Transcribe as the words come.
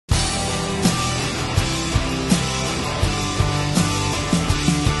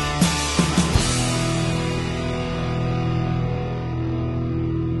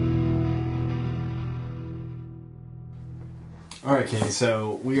All right, Kenny.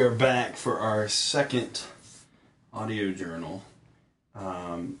 So we are back for our second audio journal,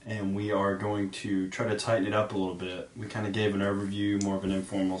 and we are going to try to tighten it up a little bit. We kind of gave an overview, more of an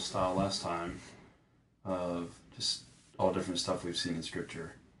informal style last time, of just all different stuff we've seen in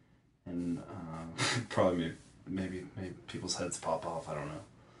Scripture, and probably maybe people's heads pop off. I don't know.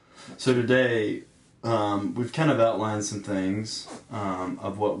 So today, we've kind of outlined some things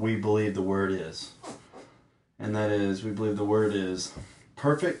of what we believe the Word is. And that is, we believe the Word is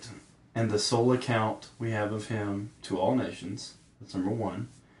perfect, and the sole account we have of Him to all nations. That's number 1.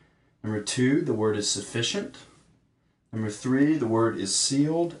 Number 2, the Word is sufficient. Number 3, the Word is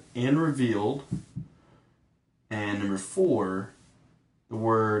sealed and revealed. And number 4, the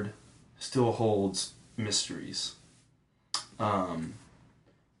Word still holds mysteries. And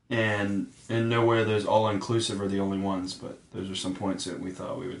nowhere those all-inclusive are the only ones, but those are some points that we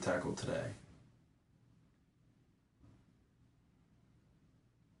thought we would tackle today.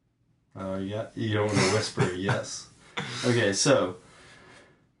 Yeah, you don't want to whisper yes. Okay, so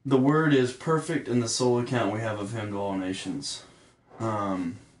the Word is perfect in the sole account we have of Him to all nations.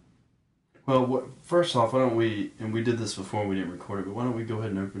 First off, why don't we, and we did this before and we didn't record it, but why don't we go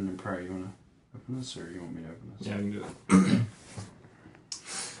ahead and open in prayer? You want to open this, or you want me to open this? Yeah, I can do it.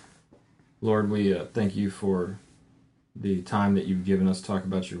 Lord, we thank you for the time that you've given us to talk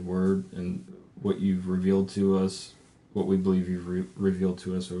about your Word and what you've revealed to us, what we believe you've revealed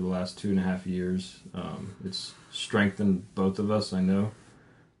to us over the last 2.5 years. It's strengthened both of us, I know.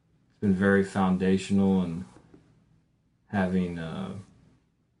 It's been very foundational, and having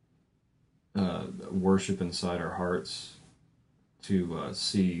worship inside our hearts to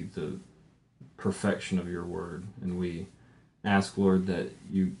see the perfection of your Word. And we ask, Lord, that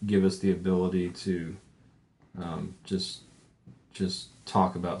you give us the ability to just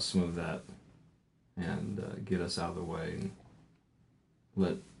talk about some of that and get us out of the way, and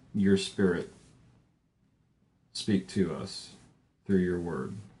let your Spirit speak to us through your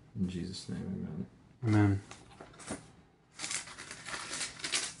Word. In Jesus' name, amen. Amen.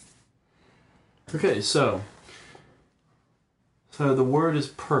 Okay, so the Word is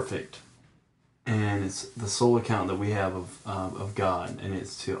perfect, and it's the sole account that we have of God, and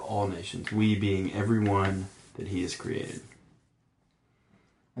it's to all nations, we being everyone that He has created.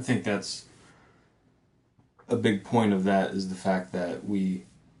 I think that's a big point of that, is the fact that we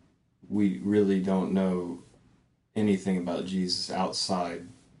really don't know anything about Jesus outside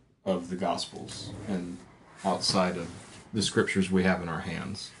of the Gospels and outside of the Scriptures we have in our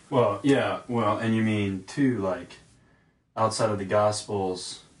hands. Well, yeah, and you mean too, like, outside of the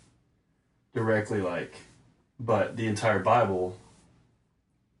Gospels directly, but the entire Bible,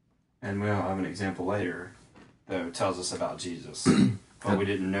 and we'll have an example later, that tells us about Jesus. But we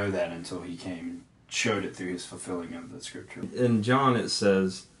didn't know that until He came, showed it through His fulfilling of the Scripture. In John it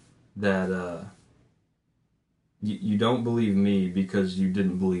says that you don't believe me because you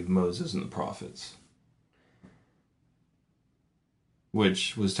didn't believe Moses and the prophets.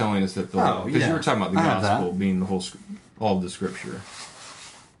 Which was telling us that because you were talking about the gospel being the whole, all of the Scripture.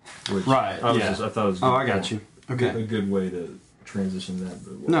 Which right. I thought it was good. Oh, I got you. Okay. A good way to transition that.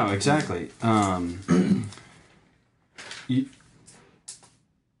 But no, exactly.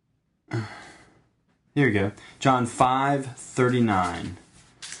 Here we go. John 5:39.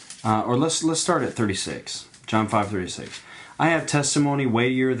 Or let's start at 36. John 5:36. I have testimony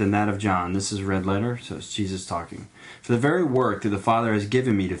weightier than that of John. This is red letter, so it's Jesus talking. For the very work that the Father has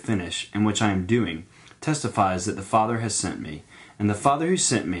given me to finish, and which I am doing, testifies that the Father has sent me, and the Father who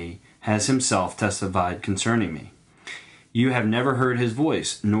sent me has himself testified concerning me. You have never heard his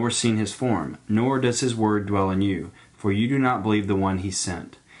voice, nor seen his form, nor does his word dwell in you, for you do not believe the one he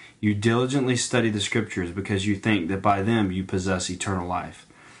sent. You diligently study the Scriptures because you think that by them you possess eternal life.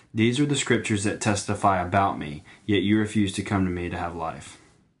 These are the Scriptures that testify about me, yet you refuse to come to me to have life.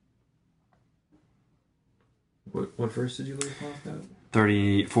 What verse did you leave off at?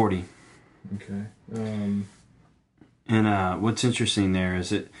 40. Okay. And what's interesting there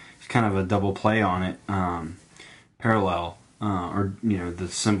is it's kind of a double play on it, parallel, or the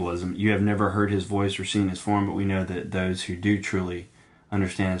symbolism. You have never heard his voice or seen his form, but we know that those who do truly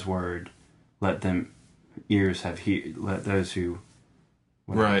understand his word, let them ears have let those who.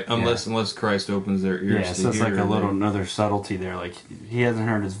 Right, unless Christ opens their ears. Yeah, so it's like another subtlety there. Like he hasn't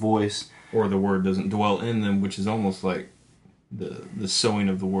heard his voice, or the word doesn't dwell in them, which is almost like the sowing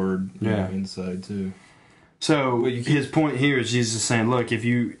of the word inside too. So his point here is Jesus is saying, look, if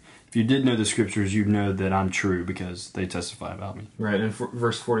you did know the Scriptures, you'd know that I'm true because they testify about me. Right, and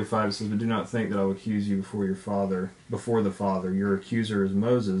verse 45 it says, but do not think that I will accuse you before the Father. Your accuser is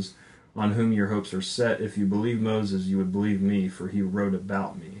Moses, on whom your hopes are set. If you believe Moses, you would believe me, for he wrote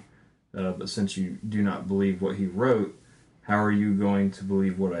about me. But since you do not believe what he wrote, how are you going to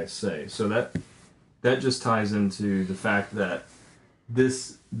believe what I say? So that just ties into the fact that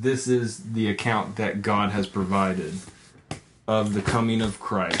this is the account that God has provided of the coming of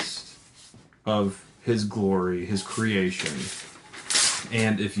Christ, of his glory, his creation.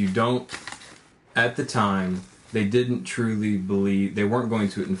 And if you don't, at the time, they didn't truly believe, they weren't going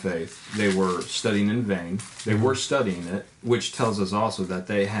to it in faith. They were studying in vain. They were studying it, which tells us also that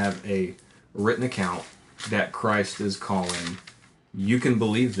they have a written account that Christ is calling, you can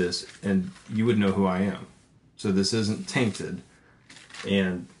believe this and you would know who I am. So this isn't tainted,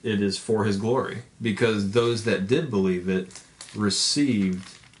 and it is for his glory, because those that did believe it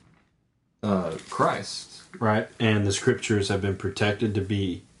received Christ. Right, and the scriptures have been protected to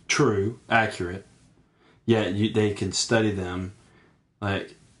be true, accurate. Yet they can study them,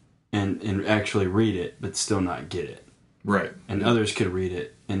 like, and actually read it, but still not get it. Right. And others could read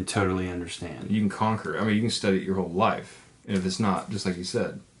it and totally understand. You can conquer it. I mean, you can study it your whole life, and if it's not, just like you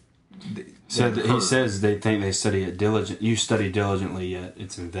said. He says they think they study it diligent. You study diligently, yet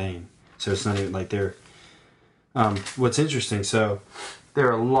it's in vain. So it's not even like they're. What's interesting, so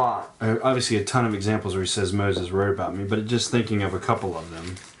there are obviously a ton of examples where he says Moses wrote about me, but just thinking of a couple of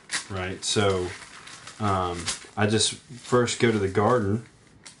them, right? So I just first go to the garden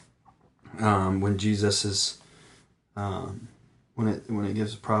when Jesus is when it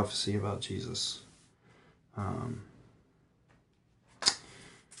gives a prophecy about Jesus.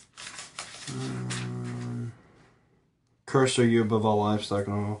 Cursed are you above all livestock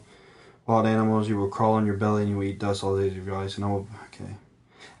and all wild animals. You will crawl on your belly and you will eat dust all the days of your life. And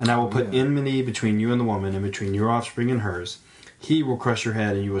I will put enmity between you and the woman, and between your offspring and hers. He will crush your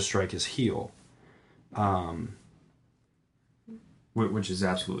head, and you will strike his heel. Which is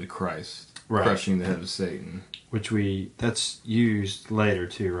absolutely Christ, right. Crushing the head of Satan. That's used later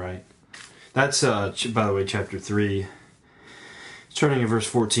too, right? That's by the way, chapter 3. Starting in verse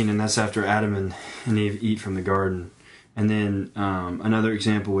 14, and that's after Adam and Eve eat from the garden. And then another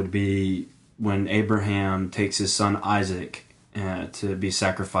example would be when Abraham takes his son Isaac to be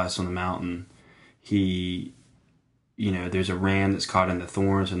sacrificed on the mountain. There's a ram that's caught in the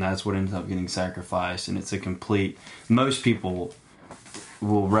thorns, and that's what ends up getting sacrificed. And it's most people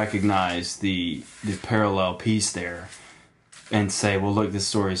will recognize the parallel piece there and say, well, look, this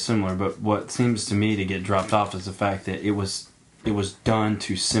story is similar. But what seems to me to get dropped off is the fact that it was done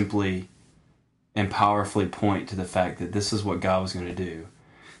to simply and powerfully point to the fact that this is what God was going to do.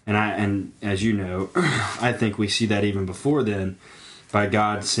 And as you know, I think we see that even before then, by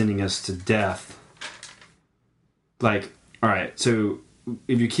God sending us to death. Like, all right, so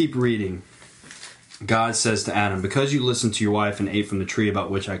if you keep reading, God says to Adam, because you listened to your wife and ate from the tree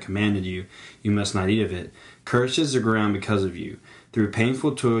about which I commanded you, you must not eat of it. Cursed is the ground because of you. Through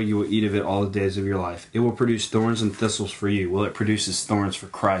painful toil you will eat of it all the days of your life. It will produce thorns and thistles for you. Well, it produces thorns for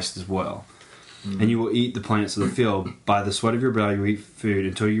Christ as well. And you will eat the plants of the field. By the sweat of your brow you eat food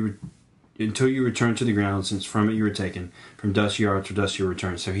until you return to the ground, since from it you were taken. From dust you are, to dust you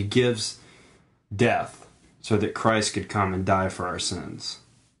return. So he gives death so that Christ could come and die for our sins.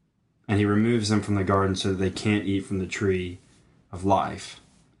 And he removes them from the garden so that they can't eat from the tree of life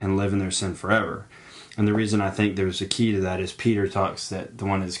and live in their sin forever. And the reason I think there's a key to that is Peter talks that the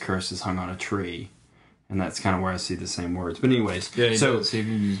one that's cursed is hung on a tree. And that's kind of where I see the same words. But anyways. Yeah, I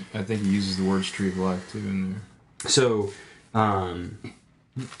think he uses the words tree of life too in there. So,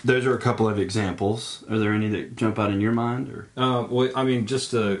 those are a couple of examples. Are there any that jump out in your mind? Or well, I mean,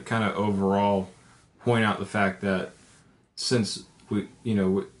 just to kind of overall point out the fact that since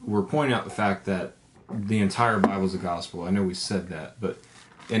we're pointing out the fact that the entire Bible is a gospel. I know we said that, but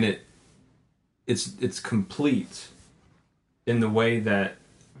it's complete in the way that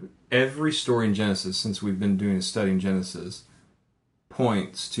every story in Genesis, since we've been doing a study in Genesis,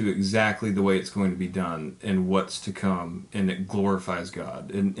 points to exactly the way it's going to be done and what's to come, and it glorifies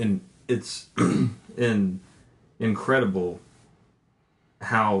God. And it's incredible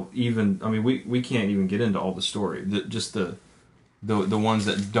how we can't even get into all the story. Just the ones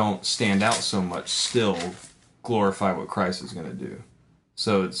that don't stand out so much still glorify what Christ is going to do.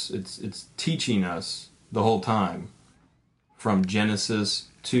 So it's teaching us the whole time, from Genesis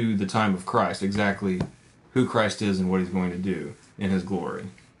to the time of Christ, exactly who Christ is and what he's going to do in his glory.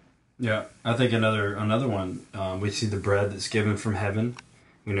 Yeah, I think another one, we see the bread that's given from heaven.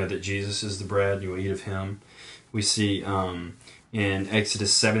 We know that Jesus is the bread, you will eat of him. We see in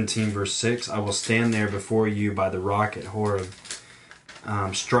Exodus 17 verse 6, I will stand there before you by the rock at Horeb,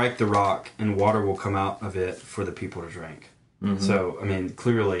 strike the rock and water will come out of it for the people to drink. So, I mean,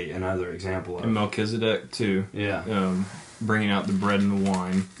 clearly another example of... And Melchizedek, too. Yeah. Bringing out the bread and the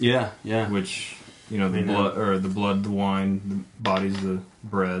wine. Yeah. Which, the blood, the wine, the body's the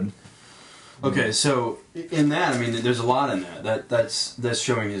bread. Okay, so in that, I mean, there's a lot in that. That's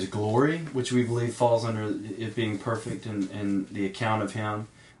showing his glory, which we believe falls under it being perfect in the account of him.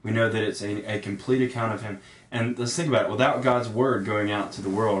 We know that it's a complete account of him. And let's think about it. Without God's word going out to the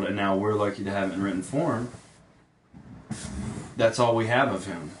world, and now we're lucky to have it in written form, that's all we have of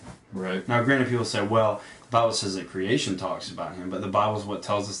him. Right. Now, granted, people say, well, the Bible says that creation talks about him, but the Bible is what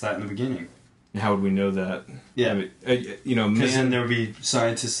tells us that in the beginning. How would we know that? Yeah. Because then there would be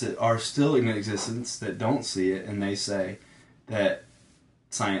scientists that are still in existence that don't see it, and they say that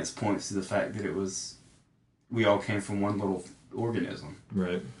science points to the fact that we all came from one little organism.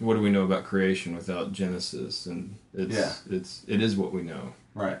 Right. What do we know about creation without Genesis? And it is what we know.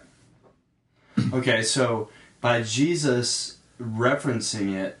 Right. Okay, so by Jesus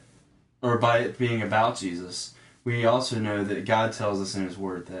referencing it, or by it being about Jesus, we also know that God tells us in his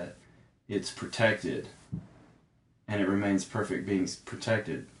word that it's protected, and it remains perfect, being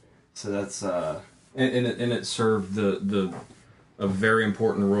protected. So that's and it served a very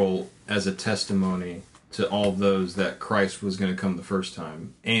important role as a testimony to all those that Christ was going to come the first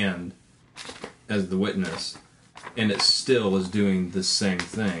time, and as the witness, and it still is doing the same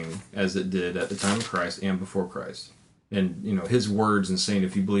thing as it did at the time of Christ and before Christ. And his words and saying,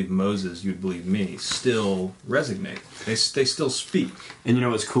 "If you believe Moses, you'd believe me," still resonate. They still speak. And you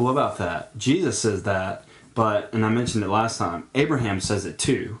know what's cool about that? Jesus says that, and I mentioned it last time, Abraham says it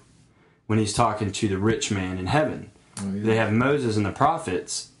too, when he's talking to the rich man in heaven. Oh, yeah. They have Moses and the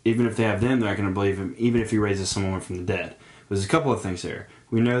prophets. Even if they have them, they're not going to believe him, even if he raises someone from the dead. There's a couple of things there.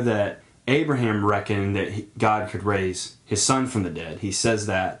 We know that Abraham reckoned that God could raise his son from the dead. He says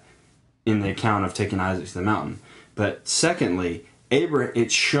that in the account of taking Isaac to the mountain. But secondly,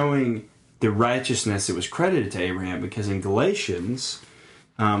 it's showing the righteousness that was credited to Abraham, because in Galatians,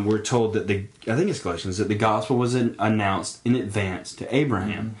 we're told that that the gospel was announced in advance to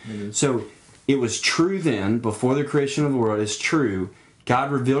Abraham. Mm-hmm. So it was true then, before the creation of the world. It's true.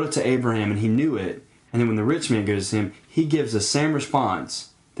 God revealed it to Abraham, and he knew it. And then when the rich man goes to him, he gives the same response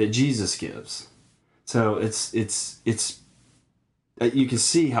that Jesus gives. So it's you can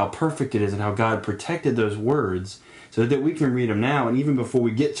see how perfect it is and how God protected those words so that we can read them now, and even before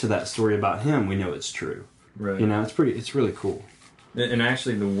we get to that story about him, we know it's true. Right. It's really cool. And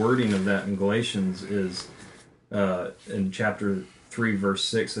actually the wording of that in Galatians is in chapter 3 verse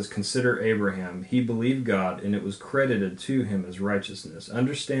 6 says, "Consider Abraham, he believed God, and it was credited to him as righteousness.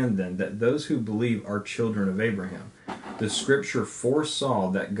 Understand then that those who believe are children of Abraham. The scripture foresaw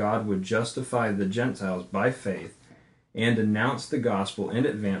that God would justify the Gentiles by faith and announce the gospel in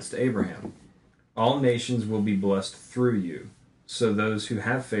advance to Abraham. All nations will be blessed through you. So those who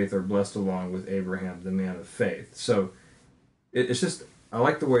have faith are blessed along with Abraham, the man of faith." So it's just, I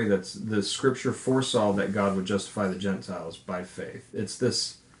like the way that the scripture foresaw that God would justify the Gentiles by faith. It's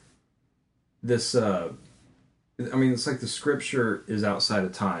it's like the scripture is outside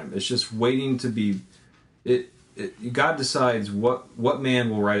of time. It's just waiting to be, God decides what man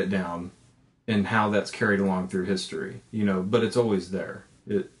will write it down and how that's carried along through history, but it's always there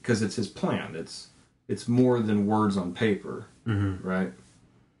because it's his plan. It's more than words on paper, mm-hmm. Right?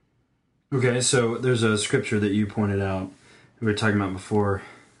 Okay, so there's a scripture that you pointed out we were talking about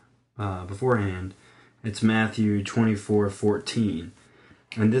beforehand. It's Matthew 24:14.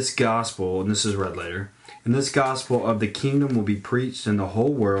 And this gospel, and this is read later, "And this gospel of the kingdom will be preached in the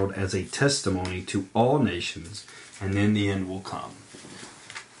whole world as a testimony to all nations, and then the end will come."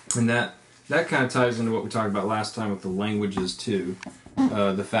 And that kind of ties into what we talked about last time with the languages too.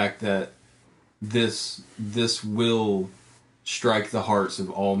 The fact that this will strike the hearts of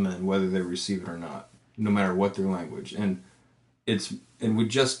all men, whether they receive it or not, no matter what their language. And we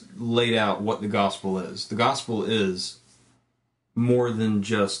just laid out what the gospel is. The gospel is more than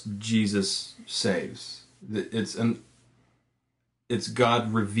just Jesus saves. It's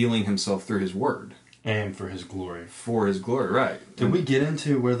God revealing himself through his word. And for his glory. For his glory, right. Did we get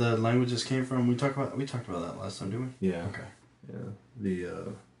into where the languages came from? We talked about that last time, didn't we? Yeah. Okay. Yeah. The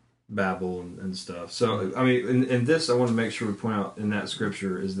Babel and stuff. So, I mean, in this, I want to make sure we point out in that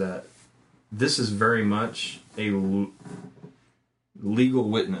scripture is that this is very much a legal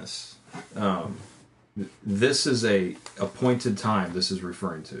witness. This is a appointed time this is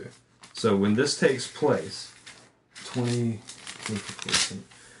referring to. So when this takes place, and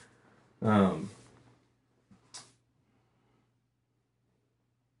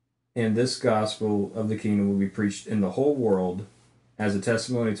this gospel of the kingdom will be preached in the whole world as a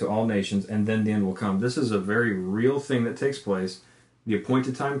testimony to all nations, and then the end will come. This is a very real thing that takes place. The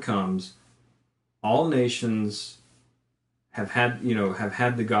appointed time comes. All nations have had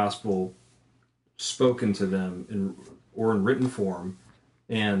the gospel spoken to them in written form,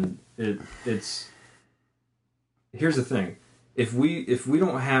 and it's. Here's the thing: if we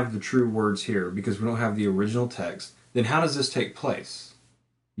don't have the true words here because we don't have the original text, then how does this take place?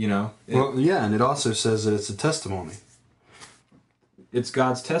 And it also says that it's a testimony. It's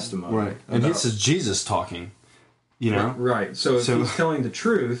God's testimony. Right. And this is Jesus talking, Right. So if he's telling the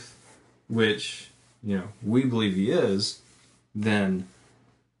truth, which, we believe he is, then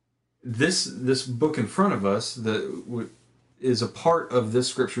this book in front of us is a part of this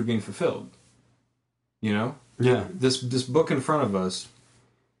scripture being fulfilled. Yeah. This book in front of us,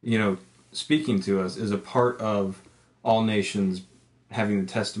 speaking to us is a part of all nations having the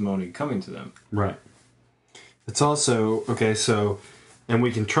testimony coming to them. Right. It's also, and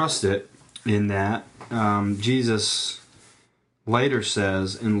we can trust it in that Jesus later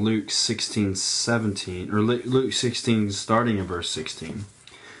says in Luke 16:17, or Luke 16 starting in verse 16,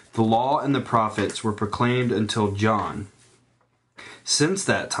 the law and the prophets were proclaimed until John. Since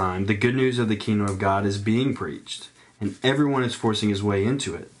that time, the good news of the kingdom of God is being preached, and everyone is forcing his way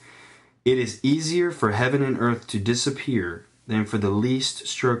into it. It is easier for heaven and earth to disappear than for the least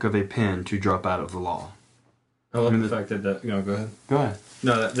stroke of a pen to drop out of the law. I love the fact that go ahead. Go ahead.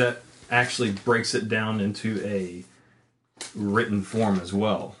 No, that actually breaks it down into a written form as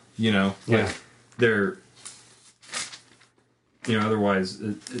well. They're, otherwise,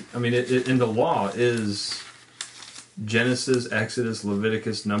 in the law is Genesis, Exodus,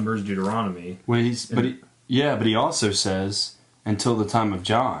 Leviticus, Numbers, Deuteronomy. Well, but he also says until the time of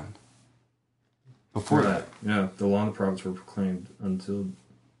John. Before that. Yeah, the law and the prophets were proclaimed until...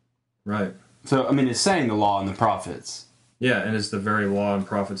 Right. So, it's saying the law and the prophets. Yeah, and it's the very law and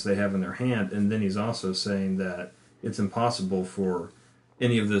prophets they have in their hand. And then he's also saying that it's impossible for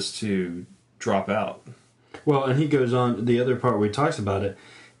any of this to drop out. Well, and he goes on, the other part where he talks about it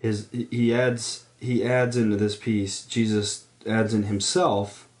is he adds into this piece, Jesus adds in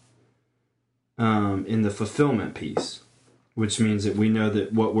himself in the fulfillment piece. Which means that we know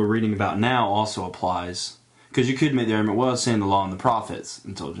that what we're reading about now also applies. Because you could make the argument, well, it's saying the law and the prophets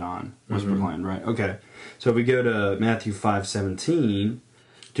until John was proclaimed, right? Okay. So if we go to Matthew 5:17,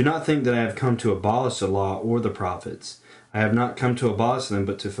 do not think that I have come to abolish the law or the prophets. I have not come to abolish them,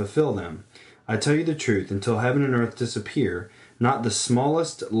 but to fulfill them. I tell you the truth, until heaven and earth disappear, not the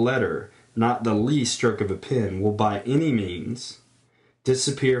smallest letter, not the least stroke of a pen will by any means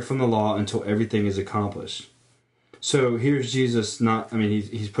disappear from the law until everything is accomplished. So here's Jesus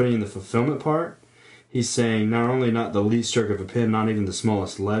he's putting in the fulfillment part. He's saying not only not the least stroke of a pen, not even the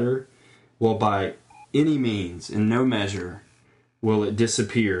smallest letter, will by any means, in no measure, will it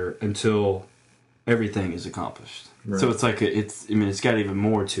disappear until everything is accomplished. Right. So it's like, it's got even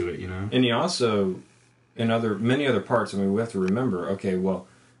more to it, And he also, in many other parts, we have to remember,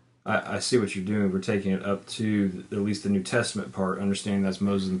 I see what you're doing. We're taking it up to at least the New Testament part, understanding that's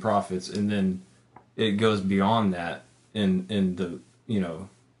Moses and prophets, and then it goes beyond that in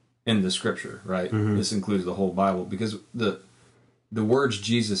the scripture, right? Mm-hmm. This includes the whole Bible, because the words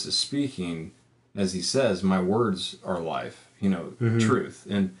Jesus is speaking, as he says, my words are life, truth.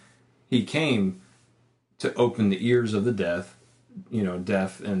 And he came to open the ears of the deaf,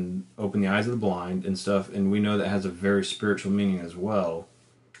 and open the eyes of the blind and stuff. And we know that has a very spiritual meaning as well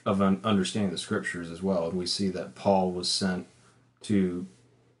of understanding the scriptures as well. And we see that Paul was sent to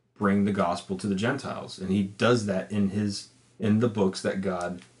bring the gospel to the Gentiles, and he does that in the books that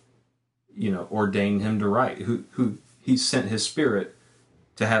God, ordained him to write. Who he sent his Spirit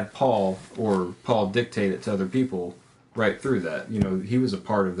to have Paul dictate it to other people right through that. He was a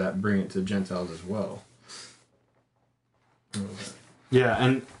part of that, bringing it to Gentiles as well.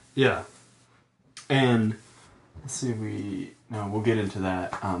 And let's see we'll get into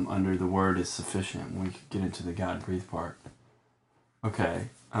that under the word is sufficient. We could get into the God breathed part. Okay.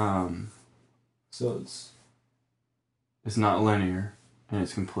 So it's not linear, and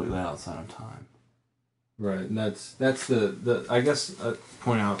it's completely outside of time. Right, and that's the I guess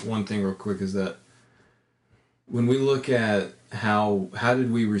point out one thing real quick is that when we look at how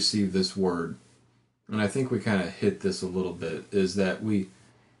did we receive this word, and I think we kind of hit this a little bit, is that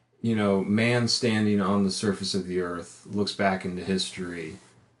man standing on the surface of the earth looks back into history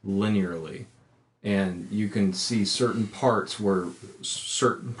linearly. And you can see certain parts of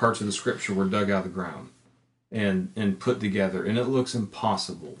the scripture were dug out of the ground and put together, and it looks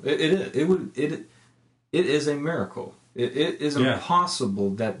impossible. It is a miracle. It is impossible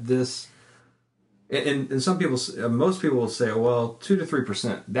that this And some people, most people will say, well, 2 to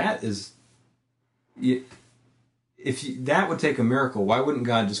 3%. That is, that would take a miracle. Why wouldn't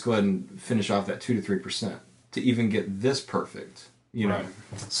God just go ahead and finish off that 2 to 3% to even get this perfect? You know, Right.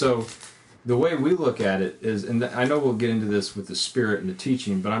 So the way we look at it is, and I know we'll get into this with the Spirit and the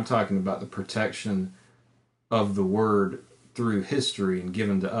teaching, but I'm talking about the protection of the Word through history and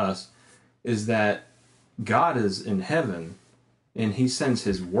given to us, is that God is in heaven and He sends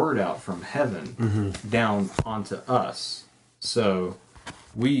His Word out from heaven down onto us. So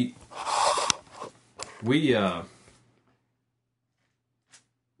we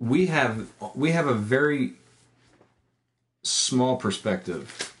have a very small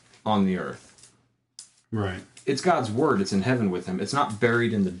perspective on the earth. Right. It's God's Word. It's in heaven with Him. It's not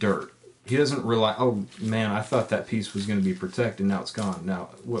buried in the dirt. He doesn't realize, oh man, I thought that piece was going to be protected. Now it's gone. Now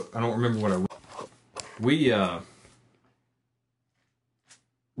I don't remember what I wrote. We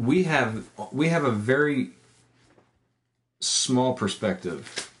have a very small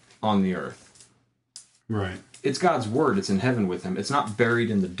perspective on the earth. Right. It's God's Word. It's in heaven with Him. It's not buried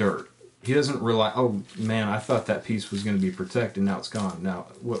in the dirt. He doesn't realize, oh man, I thought that piece was going to be protected. Now it's gone. Now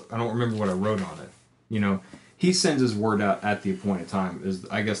I don't remember what I wrote on it. You know, He sends His Word out at the appointed time. Is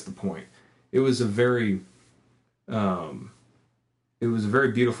I guess the point. It was a very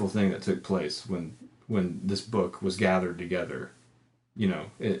beautiful thing that took place when this book was gathered together. You know,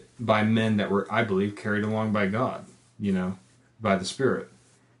 by men that were, I believe, carried along by God. You know, by the Spirit.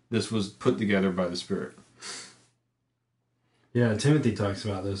 This was put together by the Spirit. Yeah, Timothy talks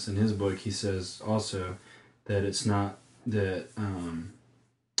about this in his book. He says also that it's not that I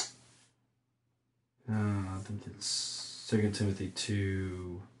think it's 2 Timothy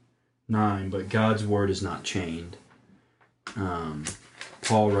 2:9, but God's word is not chained.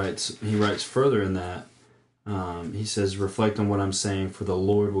 Paul writes further in that. He says, reflect on what I'm saying, for the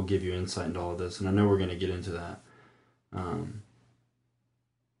Lord will give you insight into all of this. And I know we're going to get into that.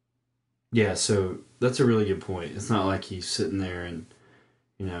 Yeah, so that's a really good point. It's not like he's sitting there and,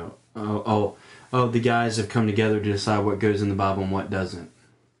 you know, oh, the guys have come together to decide what goes in the Bible and what doesn't.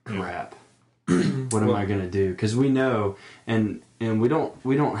 Crap. What am I going to do? Because we know, and we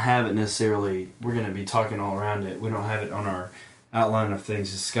don't have it necessarily. We're going to be talking all around it. We don't have it on our outline of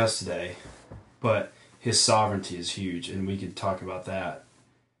things discussed today, but His sovereignty is huge, and we could talk about that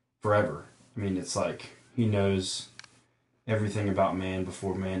forever. I mean, it's like He knows everything about man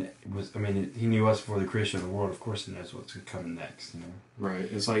before man was. I mean, He knew us before the creation of the world. Of course, He knows what's coming next. You know, right?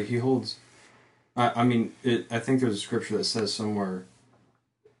 It's like He holds. I mean, I think there's a scripture that says somewhere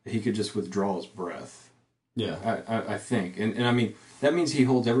He could just withdraw His breath. Yeah, I think, and I mean that means He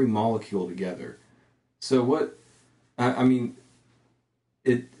holds every molecule together. So what? I mean,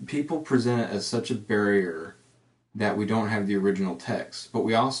 people present it as such a barrier that we don't have the original text, but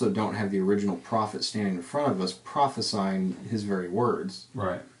we also don't have the original prophet standing in front of us prophesying His very words.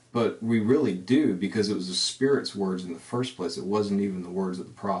 right. But we really do, because it was the Spirit's words in the first place. It wasn't even the words of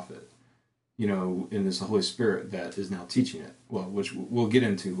the prophet. You know, and it's the Holy Spirit that is now teaching it. Well, which we'll get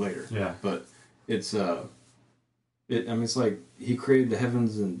into later. Yeah. But it's it's like He created the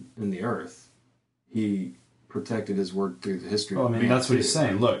heavens and the earth. He protected His word through the history. Well, I of mean, man that's what too. He's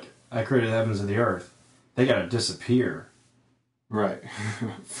saying. Look, I created the heavens and the earth. They got to disappear Right.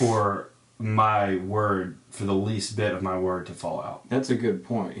 for my word, for the least bit of my word to fall out. That's a good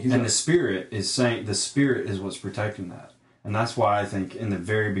point. The Spirit is saying, the Spirit is what's protecting that. And that's why I think in the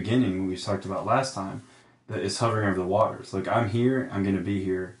very beginning, when we talked about last time, that it's hovering over the waters. Look, I'm here, I'm going to be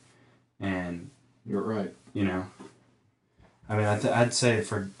here, and You're right. you know, I mean, I'd say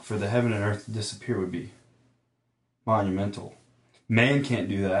for the heaven and earth to disappear would be monumental. Man can't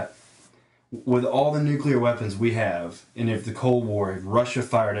do that. With all the nuclear weapons we have, and if the Cold War, if Russia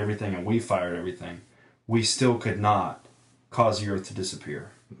fired everything and we fired everything, we still could not cause the earth to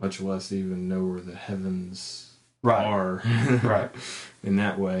disappear. Much less even know where the heavens Right. are. Right. In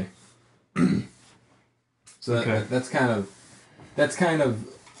that way. So Okay. that's kind of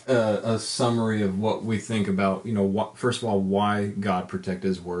a summary of what we think about, you know, first of all, why God protected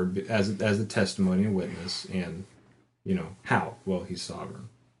His word as a testimony and witness, and, you know, how? Well, He's sovereign.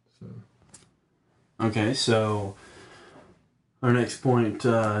 So. Okay, so our next point,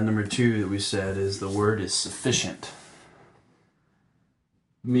 number 2 that we said, is the word is sufficient.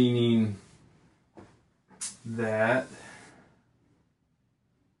 Meaning that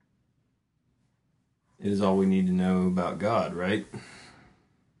it is all we need to know about God, right?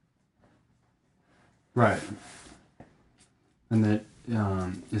 Right. And that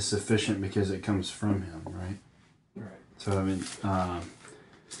is sufficient because it comes from Him, right? Right. So, I mean,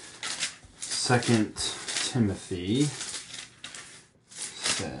 2 Timothy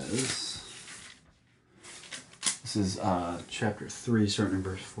says, This is chapter 3, starting in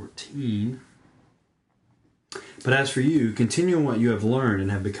verse 14. But as for you, continue in what you have learned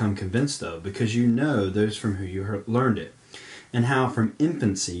and have become convinced of, because you know those from whom you learned it, and how from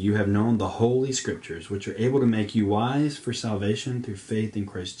infancy you have known the Holy Scriptures, which are able to make you wise for salvation through faith in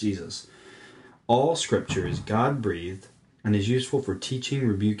Christ Jesus. All Scripture is God-breathed and is useful for teaching,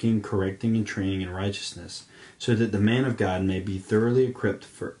 rebuking, correcting, and training in righteousness, so that the man of God may be thoroughly equipped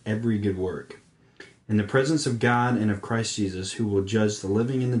for every good work. In the presence of God and of Christ Jesus, who will judge the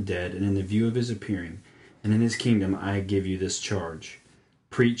living and the dead, and in the view of his appearing, and in his kingdom, I give you this charge.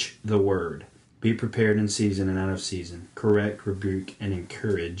 Preach the word. Be prepared in season and out of season. Correct, rebuke, and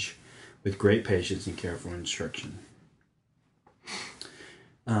encourage with great patience and careful instruction.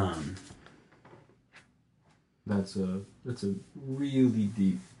 That's a really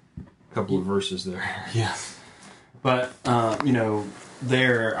deep couple of verses there. Yeah. But,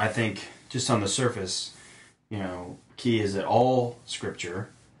 there, I think, just on the surface, key is that all Scripture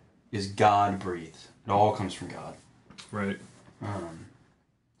is God-breathed. It all comes from God. Right.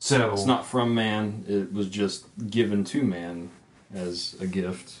 So it's not from man. It was just given to man as a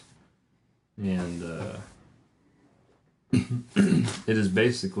gift. And it is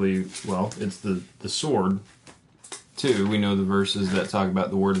basically, it's the sword, too. We know the verses that talk about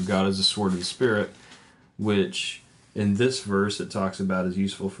the Word of God as the sword of the Spirit, which in this verse it talks about is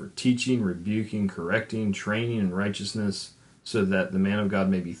useful for teaching, rebuking, correcting, training in righteousness, so that the man of God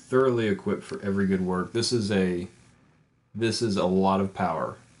may be thoroughly equipped for every good work. This is a lot of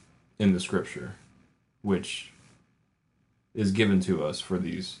power in the Scripture, which is given to us for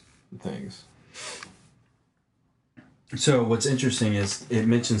these things. So what's interesting is it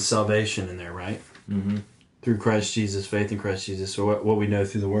mentions salvation in there, right? Mm-hmm. Through Christ Jesus, faith in Christ Jesus, so what we know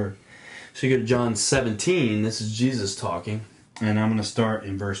through the Word. So you go to John 17, this is Jesus talking, and I'm going to start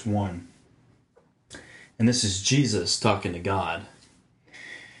in verse 1. And this is Jesus talking to God.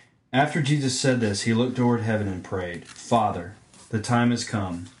 After Jesus said this, he looked toward heaven and prayed, Father, the time has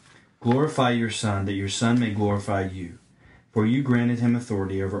come. Glorify your Son, that your Son may glorify you. For you granted him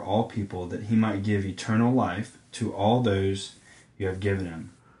authority over all people, that he might give eternal life to all those you have given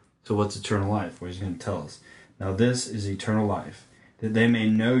him. So what's eternal life? Well, he's going to tell us. Now this is eternal life, that they may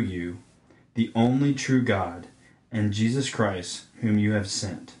know you, the only true God, and Jesus Christ, whom you have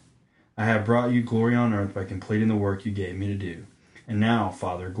sent. I have brought you glory on earth by completing the work you gave me to do. And now,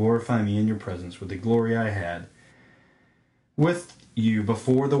 Father, glorify me in your presence with the glory I had with you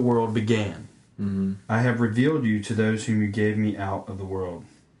before the world began. Mm-hmm. I have revealed you to those whom you gave me out of the world.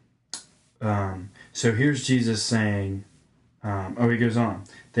 So here's Jesus saying, he goes on,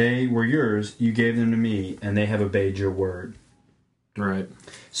 they were yours, you gave them to me, and they have obeyed your word. Right.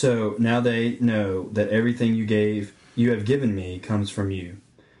 So now they know that everything you have given me comes from you.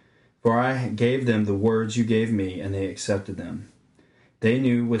 For I gave them the words you gave me, and they accepted them. They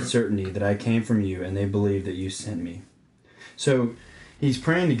knew with certainty that I came from you, and they believed that you sent me. So he's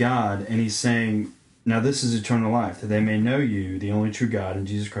praying to God, and he's saying, now this is eternal life, that they may know you, the only true God, and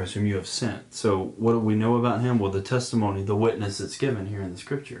Jesus Christ, whom you have sent. So what do we know about him? Well, the testimony, the witness that's given here in the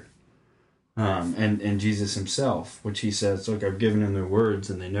Scripture. And Jesus himself, which he says, look, I've given them their words,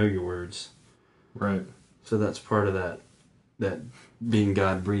 and they know your words. Right. So that's part of that being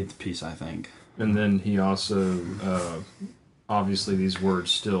God-breathed piece, I think. And then he also, obviously these words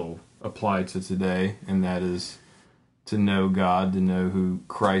still apply to today, and that is to know God, to know who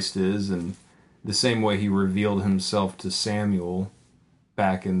Christ is, and the same way he revealed himself to Samuel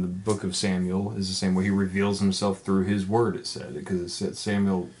back in the book of Samuel is the same way he reveals himself through his word, it said. Because it said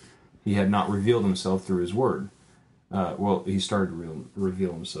Samuel, he had not revealed himself through his word. He started to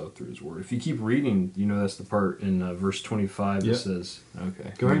reveal himself through his word. If you keep reading, that's the part in verse 25 that says,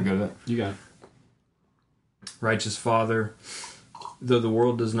 okay. Go ahead. Go to that. You got it. Righteous Father, though the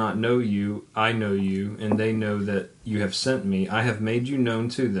world does not know you, I know you, and they know that you have sent me. I have made you known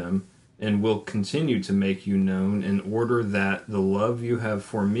to them, and will continue to make you known, in order that the love you have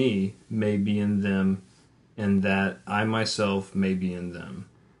for me may be in them, and that I myself may be in them.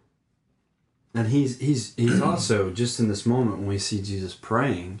 And he's also, just in this moment when we see Jesus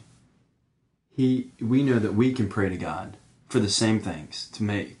praying, we know that we can pray to God for the same things,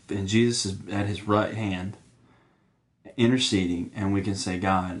 and Jesus is at his right hand interceding, and we can say,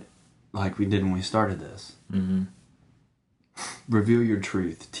 God, like we did when we started this, mm-hmm. reveal your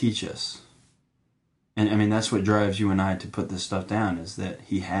truth, teach us. And I mean, that's what drives you and I to put this stuff down, is that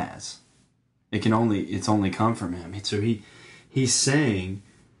he has. It's only come from him. So he's saying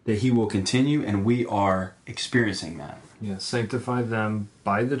that he will continue, and we are experiencing that. Yeah, sanctify them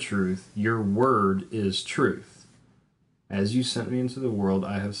by the truth. Your word is truth. As you sent me into the world,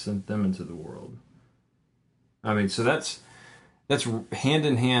 I have sent them into the world. I mean, so that's hand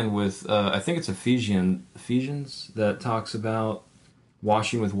in hand with I think it's Ephesians that talks about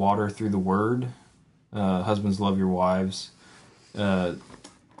washing with water through the word. Husbands, love your wives. You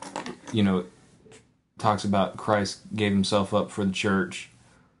know, talks about Christ gave himself up for the church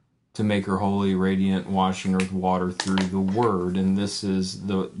to make her holy, radiant, washing her with water through the word. And this is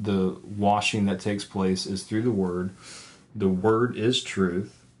the washing that takes place is through the word. The word is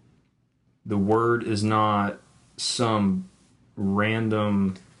truth. The word is not some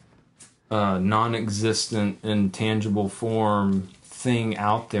random, non-existent, intangible form thing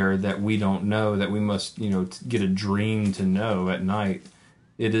out there that we don't know, that we must, get a dream to know at night.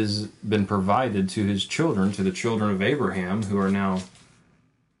 It has been provided to his children, to the children of Abraham, who are now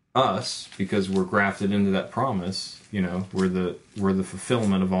us, because we're grafted into that promise. We're the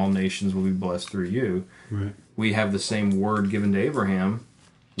fulfillment of all nations will be blessed through you. Right. We have the same word given to Abraham.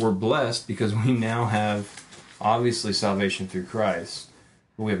 We're blessed because we now have, obviously, salvation through Christ,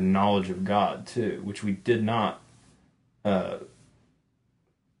 but we have knowledge of God too, which we did not. Well,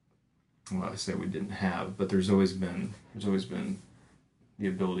 I say we didn't have, but there's always been the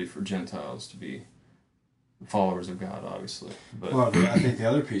ability for Gentiles to be followers of God, obviously. But well, I think the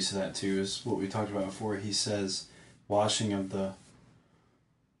other piece of that too is what we talked about before. He says washing of the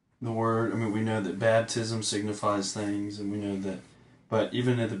word. I mean, we know that baptism signifies things, and we know that. But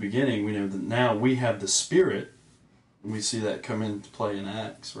even at the beginning, we know that now we have the Spirit. And we see that come into play in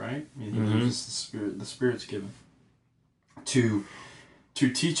Acts, right? I mean, he gives us the Spirit. The Spirit's given to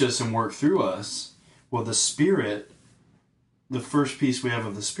teach us and work through us. Well, the Spirit, the first piece we have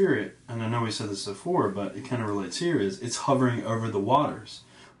of the Spirit, and I know we said this before, but it kind of relates here, is it's hovering over the waters.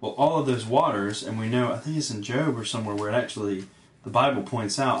 Well, all of those waters, and we know, I think it's in Job or somewhere where it actually, the Bible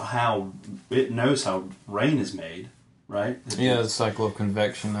points out how it knows how rain is made, right? The cycle of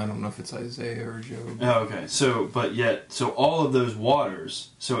convection. I don't know if it's Isaiah or Job. Oh, okay. So all of those waters,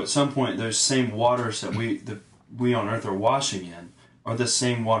 so at some point those same waters that we on earth are washing in are the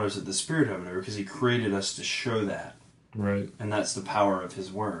same waters that the Spirit hovered over, because he created us to show that. Right. And that's the power of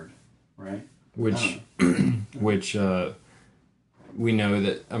his word, right? Which we know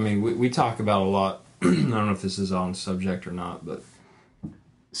that, I mean, we talk about a lot, I don't know if this is on subject or not, but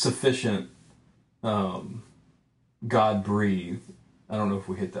sufficient, God breathed. I don't know if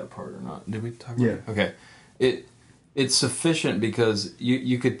we hit that part or not. Did we talk about it? Okay. It's sufficient because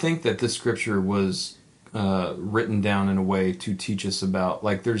you could think that this scripture was written down in a way to teach us about,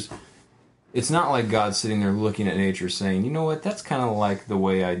 like, it's not like God sitting there looking at nature saying, you know what, that's kind of like the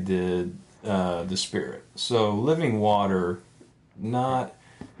way I did the Spirit. So living water, not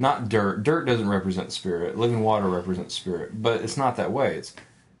dirt. Dirt doesn't represent the Spirit. Living water represents Spirit. But it's not that way. It's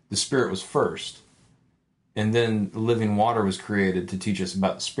the Spirit was first. And then living water was created to teach us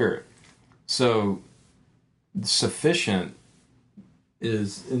about the Spirit. So sufficient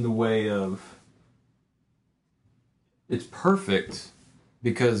is in the way of, it's perfect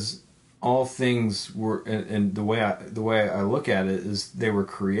because all things were, and the way I look at it is they were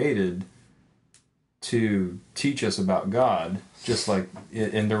created to teach us about God, just like,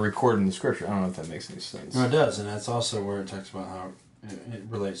 and they're recorded in the Scripture. I don't know if that makes any sense. No, it does, and that's also where it talks about how it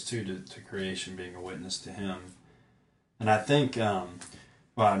relates to creation being a witness to him. And I think, I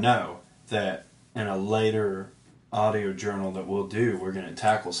know that in a later audio journal that we'll do, we're going to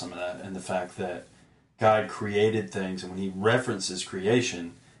tackle some of that, and the fact that God created things, and when he references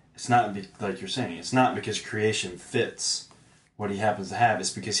creation, it's not, like you're saying, it's not because creation fits what he happens to have, it's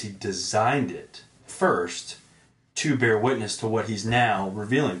because he designed it first to bear witness to what he's now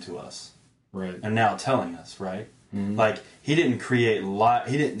revealing to us. Right. And now telling us, right? Mm-hmm. Like, he didn't create light,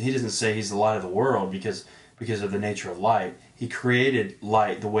 he doesn't say he's the light of the world because of the nature of light. He created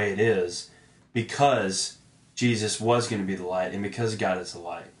light the way it is because Jesus was going to be the light, and because God is the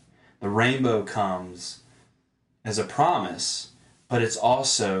light. The rainbow comes as a promise, but it's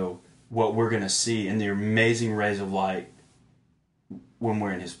also what we're going to see in the amazing rays of light when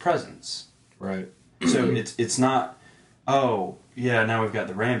we're in his presence. Right. So it's not, oh, yeah, now we've got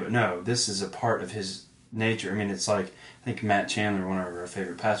the rainbow. No, this is a part of his nature. I mean, it's like, I think Matt Chandler, one of our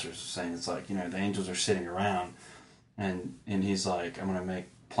favorite pastors, was saying, it's like, the angels are sitting around, and he's like, I'm going to make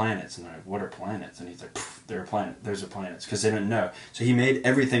planets. And they're like, what are planets? And he's like, there's a planets, because they didn't know. So he made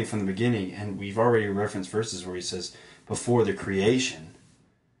everything from the beginning, and we've already referenced verses where he says, before the creation.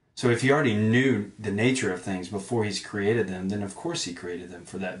 So if he already knew the nature of things before he's created them, then of course he created them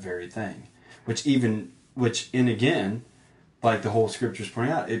for that very thing. Which again, like the whole scripture's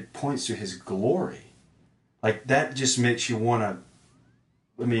pointing out, it points to his glory. Like, that just makes you want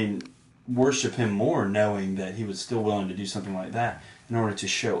to, worship him more, knowing that he was still willing to do something like that in order to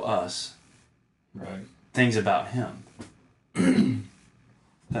show us. Right. things about him.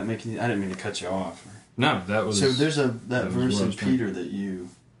 That make any, I didn't mean to cut you off. No, that was... So there's that was verse what I in was trying- Peter that you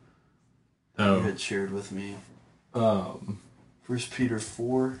had shared with me. 1 Peter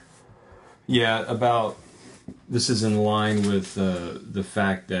 4. Yeah, about... This is in line with the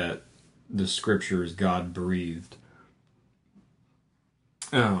fact that the Scripture is God-breathed.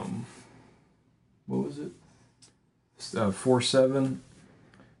 What was it? 4:7.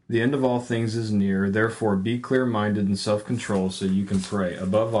 The end of all things is near. Therefore, be clear-minded and self-controlled so you can pray.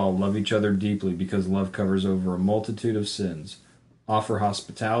 Above all, love each other deeply because love covers over a multitude of sins. Offer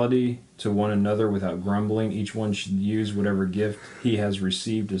hospitality to one another without grumbling. Each one should use whatever gift he has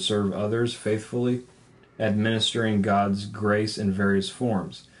received to serve others faithfully, administering God's grace in various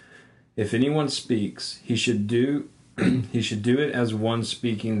forms. If anyone speaks, he should do it as one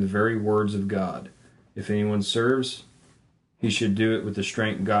speaking the very words of God. If anyone serves, he should do it with the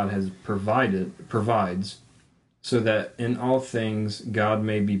strength God has provides, so that in all things God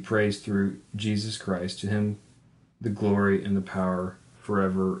may be praised through Jesus Christ. To him the glory and the power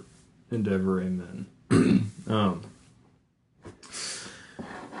forever and ever. Amen.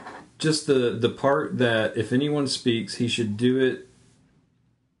 Just the part that if anyone speaks, he should do it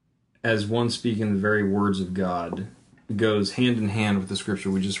as one speaking the very words of God. It goes hand in hand with the scripture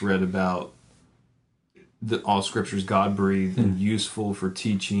we just read about that all scripture is God-breathed and useful for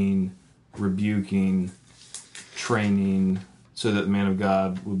teaching, rebuking, training, so that the man of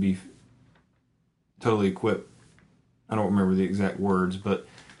God will be totally equipped. I don't remember the exact words, but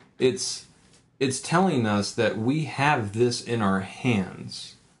it's telling us that we have this in our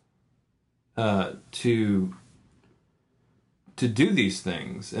hands to do these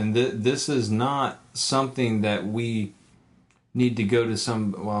things, and this is not something that we need to go to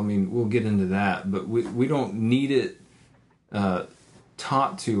some. Well, I mean, we'll get into that, but we don't need it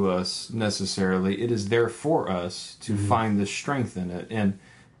taught to us necessarily. It is there for us to find the strength in it,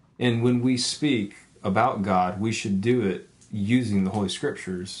 and when we speak about God, we should do it using the Holy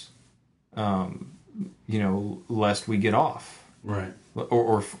Scriptures, lest we get off, Right.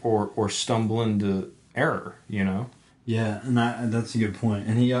 or stumble into error, Yeah, and that's a good point.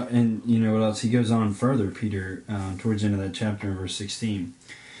 And he and you know what else? He goes on further, Peter, towards the end of that chapter in verse 16.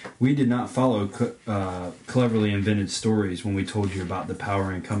 We did not follow cleverly invented stories when we told you about the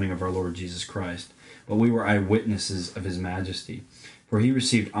power and coming of our Lord Jesus Christ, but we were eyewitnesses of his majesty. For he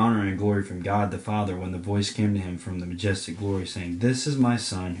received honor and glory from God the Father when the voice came to him from the majestic glory, saying, "This is my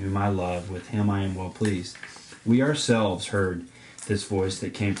Son, whom I love, with him I am well pleased." We ourselves heard this voice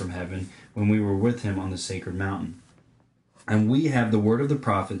that came from heaven when we were with him on the sacred mountain. And we have the word of the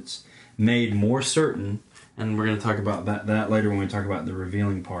prophets made more certain, and we're going to talk about that later when we talk about the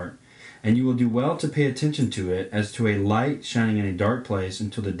revealing part. And you will do well to pay attention to it as to a light shining in a dark place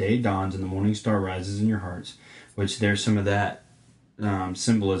until the day dawns and the morning star rises in your hearts, which there's some of that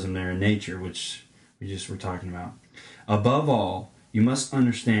symbolism there in nature, which we just were talking about. Above all, you must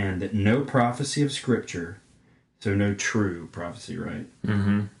understand that no prophecy of Scripture, so no true prophecy, right,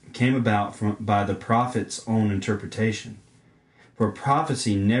 came about by the prophet's own interpretation. For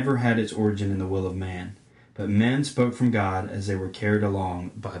prophecy never had its origin in the will of man, but men spoke from God as they were carried along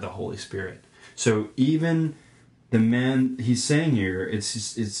by the Holy Spirit. So even the men, he's saying here,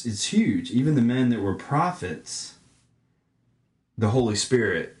 it's huge. Even the men that were prophets, the Holy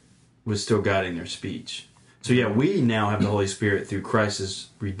Spirit was still guiding their speech. So yeah, we now have the Holy Spirit through Christ's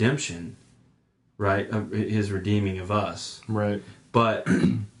redemption, right? His redeeming of us. Right. But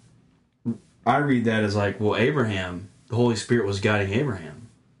I read that as like, well, Abraham, the Holy Spirit was guiding Abraham.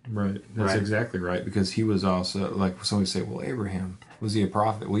 Right. That's exactly right, because he was also, like somebody say, well, Abraham, was he a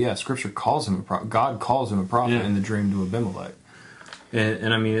prophet? Well, yeah, Scripture calls him a prophet. God calls him a prophet in the dream to Abimelech.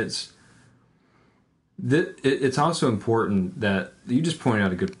 And I mean, it's also important that you just pointed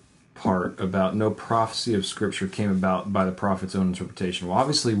out a good part about no prophecy of Scripture came about by the prophet's own interpretation. Well,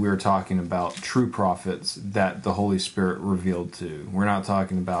 obviously we're talking about true prophets that the Holy Spirit revealed to. We're not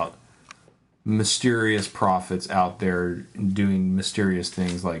talking about mysterious prophets out there doing mysterious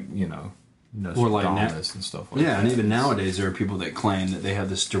things like, Nostradamus and stuff like that. Yeah, and even nowadays there are people that claim that they have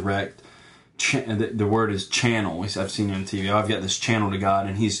this direct, the word is channel. I've seen it on TV. I've got this channel to God,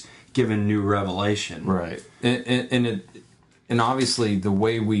 and he's given new revelation. Right. And obviously the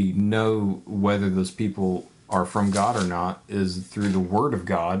way we know whether those people are from God or not is through the Word of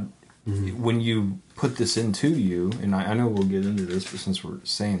God. Mm-hmm. When you put this into you, and I know we'll get into this, but since we're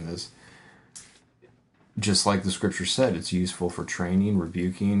saying this, just like the Scripture said, it's useful for training,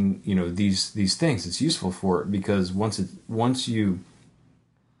 rebuking, these things. It's useful for it because once you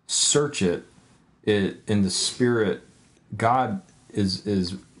search it in the Spirit, God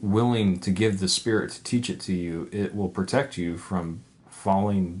is willing to give the Spirit to teach it to you, it will protect you from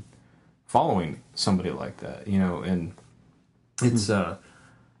following somebody like that. And it's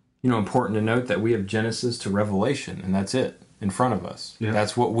important to note that we have Genesis to Revelation, and that's it in front of us. Yeah.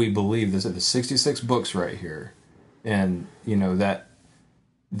 That's what we believe. This is the 66 books right here, and that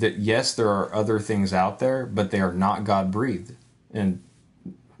yes, there are other things out there, but they are not God breathed, and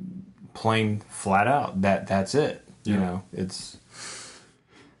plain flat out that's it. It's.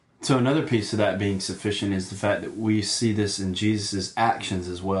 So another piece of that being sufficient is the fact that we see this in Jesus' actions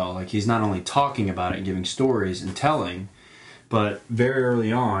as well. Like, he's not only talking about it and giving stories and telling, but very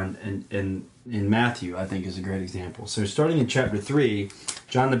early on, in Matthew, I think is a great example. So starting in chapter 3,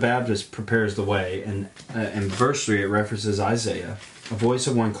 John the Baptist prepares the way, and in verse 3 it references Isaiah, a voice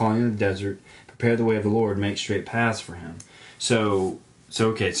of one calling in the desert, prepare the way of the Lord, make straight paths for him. So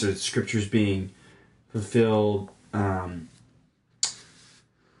Scripture's being fulfilled.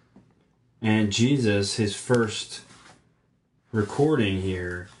 And Jesus, his first recording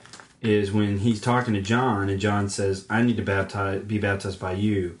here is when he's talking to John, and John says, I need to be baptized by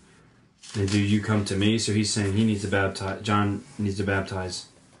you, and do you come to me? So he's saying John needs to baptize.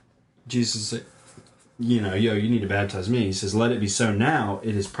 Jesus said, you need to baptize me. He says, let it be so now.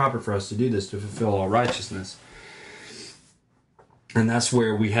 It is proper for us to do this to fulfill all righteousness. And that's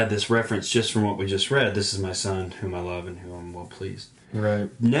where we had this reference just from what we just read. This is my son, whom I love and whom I'm well pleased. Right.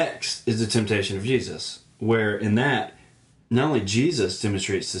 Next is the temptation of Jesus, where in that, not only Jesus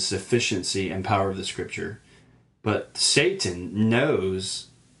demonstrates the sufficiency and power of the Scripture, but Satan knows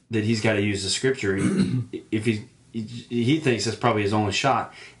that he's got to use the Scripture. If he thinks that's probably his only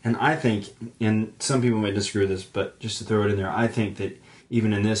shot. And I think, and some people may disagree with this, but just to throw it in there, I think that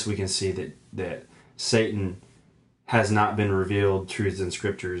even in this we can see that Satan has not been revealed truths in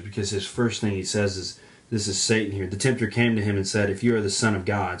Scriptures, because his first thing he says is, this is Satan here. The tempter came to him and said, if you are the Son of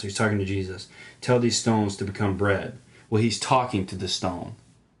God, so he's talking to Jesus, tell these stones to become bread. Well, he's talking to the stone.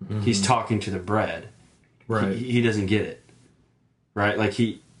 Mm-hmm. He's talking to the bread. Right. He doesn't get it. Right? Like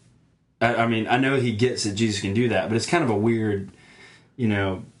I know he gets that Jesus can do that, but it's kind of a weird,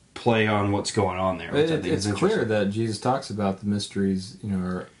 play on what's going on there. It's clear that Jesus talks about the mysteries,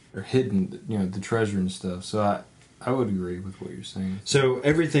 are hidden, the treasure and stuff. So I would agree with what you're saying. So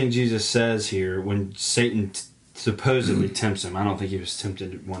everything Jesus says here, when Satan supposedly tempts him, I don't think he was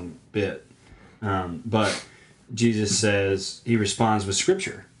tempted one bit. But Jesus says, he responds with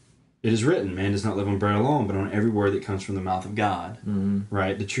Scripture. It is written, man does not live on bread alone, but on every word that comes from the mouth of God. Mm-hmm.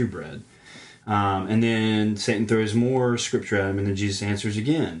 Right? The true bread. And then Satan throws more Scripture at him, and then Jesus answers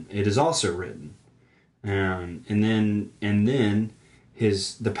again. It is also written. And then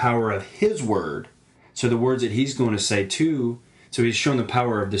the power of his word. So the words that he's going to say too, so he's shown the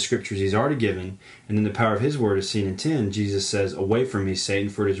power of the Scriptures he's already given, and then the power of his word is seen in 10. Jesus says, away from me, Satan,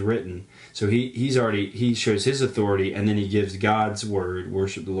 for it is written. So he shows his authority, and then he gives God's word,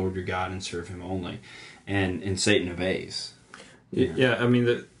 worship the Lord your God and serve him only. And Satan obeys. Yeah, I mean,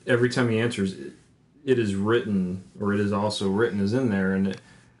 that every time he answers, it is written, or it is also written is in there. And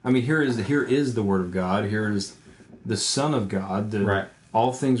here is the word of God. Here is the Son of God. Right.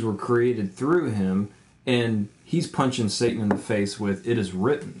 All things were created through him. And he's punching Satan in the face with "it is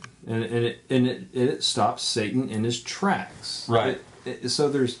written," and it stops Satan in his tracks. Right. So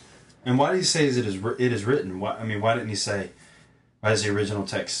there's. And why did he say it is written? Why didn't he say? Why does the original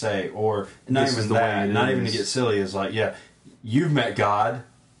text say? Or not even that. Not even to get silly. Is like, yeah, you've met God.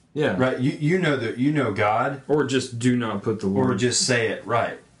 Yeah. Right. You know God. Or just do not put the word. Or just say it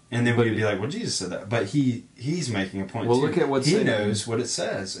right. And then we'd be like, well, Jesus said that, but he's making a point. Well, too. Look at what he knows what it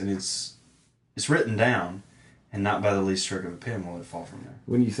says, and it's written down, and not by the least stroke of a pen will it fall from there.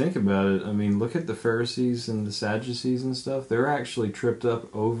 When you think about it, look at the Pharisees and the Sadducees and stuff. They're actually tripped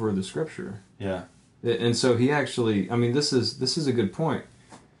up over the Scripture. Yeah. And so he actually, this is a good point.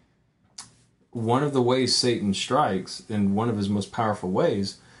 One of the ways Satan strikes, and one of his most powerful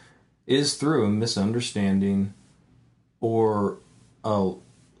ways, is through a misunderstanding or a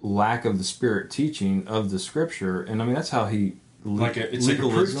lack of the Spirit teaching of the Scripture. And that's how he... It's like a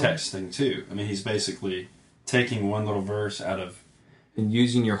proof text thing too. He's basically taking one little verse out of... And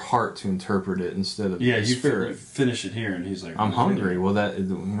using your heart to interpret it instead of the Spirit. You finish it here, and he's like... I'm hungry. Well,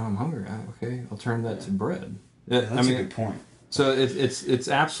 I'm hungry. Okay, I'll turn that to bread. That's a good point. So it's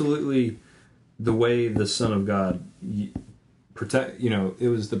absolutely the way the Son of God protect. It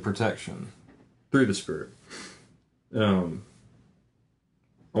was the protection through the Spirit.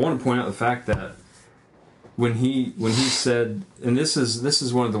 I want to point out the fact that when he said, and this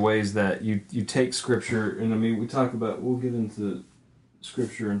is one of the ways that you take Scripture, and we talk about, we'll get into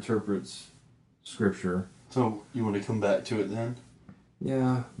Scripture interprets Scripture. So you want to come back to it then?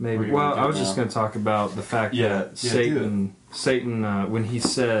 Yeah, maybe. Or you Well, wanna do I it was just now? going to talk about the fact Yeah, that yeah, do Satan, when he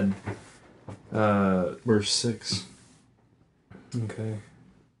said, Verse 6. okay,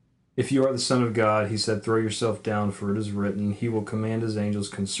 if you are the Son of God, he said, throw yourself down, for it is written, he will command his angels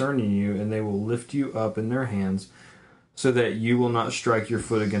concerning you, and they will lift you up in their hands, so that you will not strike your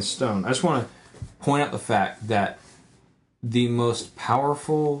foot against stone. I just want to point out the fact that the most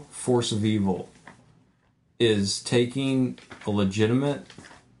powerful force of evil is taking a legitimate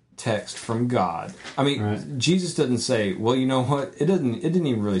text from God. I mean, Right. Jesus doesn't say, well, you know what? It didn't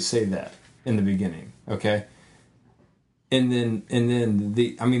even really say that in the beginning, okay? And then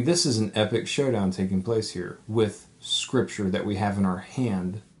this is an epic showdown taking place here with scripture that we have in our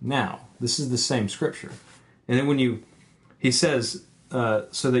hand now. This is the same scripture. And then he says,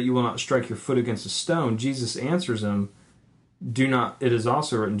 so that you will not strike your foot against a stone, Jesus answers him, it is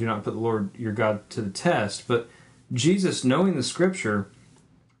also written, do not put the Lord your God to the test. But Jesus, knowing the scripture,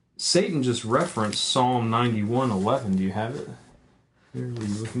 Satan just referenced Psalm 91:11. Do you have it? Here, are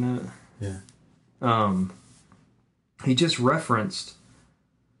you looking at it? Yeah. He just referenced,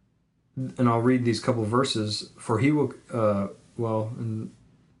 and I'll read these couple verses, for he will,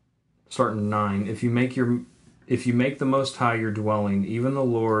 starting in 9, if you make the Most High your dwelling, even the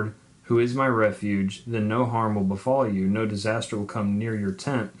Lord, who is my refuge, then no harm will befall you, no disaster will come near your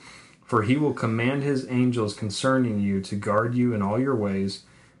tent, for he will command his angels concerning you to guard you in all your ways.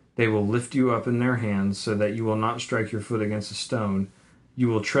 They will lift you up in their hands, so that you will not strike your foot against a stone. You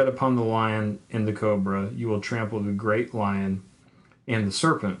will tread upon the lion and the cobra. You will trample the great lion and the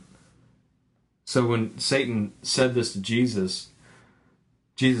serpent. So when Satan said this to Jesus,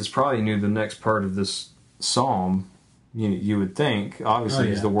 Jesus probably knew the next part of this psalm. You would think, obviously,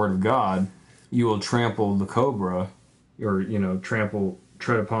 is the word of God. You will trample the cobra, or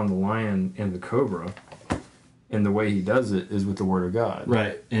tread upon the lion and the cobra. And the way he does it is with the word of God.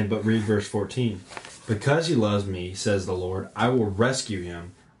 Right. But read verse 14. Because he loves me, says the Lord, I will rescue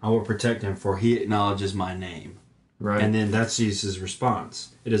him. I will protect him, for he acknowledges my name. Right. And then that's Jesus' response.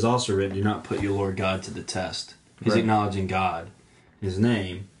 It is also written, do not put your Lord God to the test. He's acknowledging God, his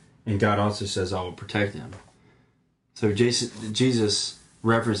name, and God also says, I will protect him. So Satan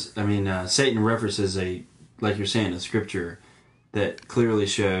references like you're saying, a scripture that clearly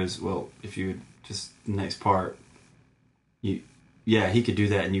shows, well, if you would just, the next part, he could do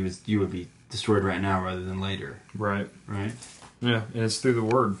that and you would be destroyed right now rather than later. Right. Right? Yeah, and it's through the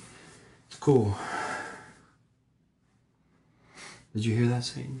word. Cool. Did you hear that,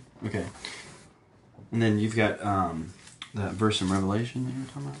 Satan? Okay. And then you've got that verse in Revelation that you were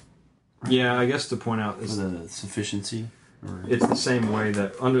talking about? Right? Yeah, I guess to point out is the sufficiency. It's the same way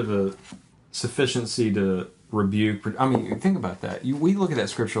that under the sufficiency to rebuke. I mean, think about that. We look at that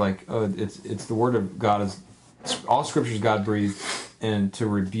scripture like, oh, it's the word of God. Is all scriptures God breathed, and to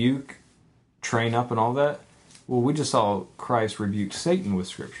rebuke, train up, and all that. Well, we just saw Christ rebuke Satan with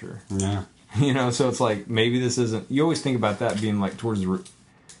scripture. Yeah. So it's like maybe this isn't. You always think about that being like towards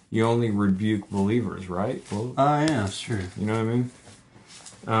you only rebuke believers, right? Well, yeah, that's true. You know what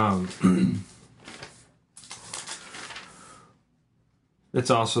I mean? It's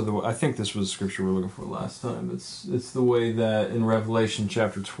also I think this was the scripture we were looking for last time. It's the way that in Revelation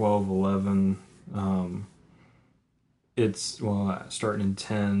chapter 12:11, starting in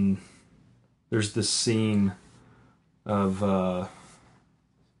 10, there's this scene of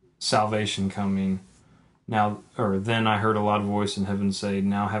salvation coming. Then I heard a loud voice in heaven say,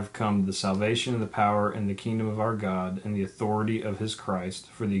 now have come the salvation and the power and the kingdom of our God and the authority of his Christ.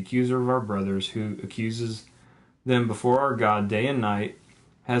 For the accuser of our brothers, who accuses them before our God day and night,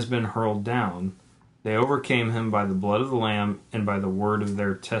 has been hurled down. They overcame him by the blood of the Lamb and by the word of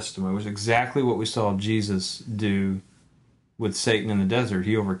their testimony, which is exactly what we saw Jesus do with Satan in the desert.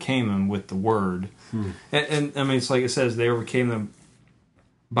 He overcame him with the word. And I mean, it's like it says, they overcame them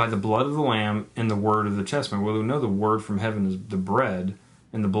by the blood of the Lamb and the word of the testimony. Well, we know the word from heaven is the bread,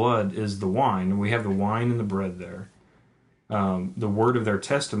 and the blood is the wine. And we have the wine and the bread there. The word of their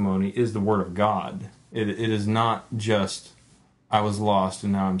testimony is the word of God. It is not just, I was lost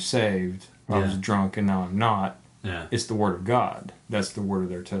and now I'm saved. I was drunk and now I'm not. Yeah. It's the word of God. That's the word of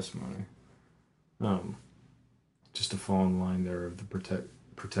their testimony. Just to fall in line there of the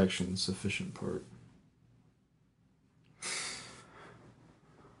protection sufficient part.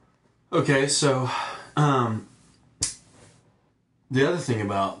 Okay, so the other thing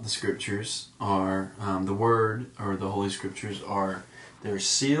about the scriptures are the word or the Holy Scriptures they're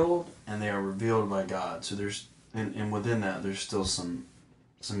sealed and they are revealed by God. So there's and within that there's still some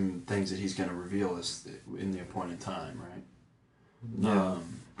things that He's going to reveal us in the appointed time, right?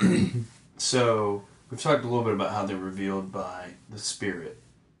 Yeah. So We've talked a little bit about how they're revealed by the Spirit.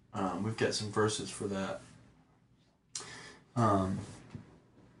 We've got some verses for that.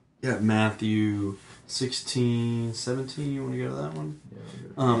 Matthew 16, 17. You want to go to that one?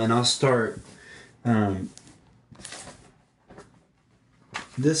 Yeah. And I'll start.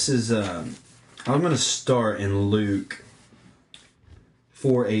 This is. I'm going to start in Luke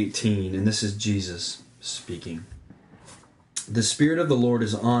 4:18, and this is Jesus speaking. The Spirit of the Lord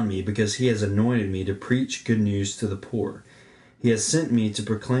is on me because He has anointed me to preach good news to the poor. He has sent me to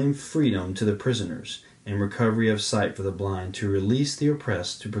proclaim freedom to the prisoners and recovery of sight for the blind, to release the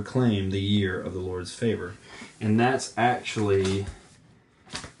oppressed, to proclaim the year of the Lord's favor. And that's actually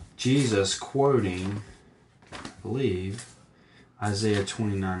Jesus quoting, I believe, Isaiah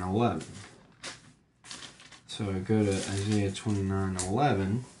 29:11. So I go to Isaiah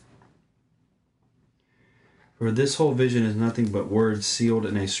 29:11. For this whole vision is nothing but words sealed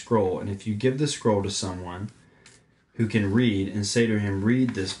in a scroll, and if you give the scroll to someone who can read and say to him,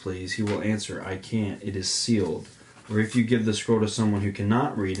 "Read this, please," he will answer, "I can't, it is sealed." Or if you give the scroll to someone who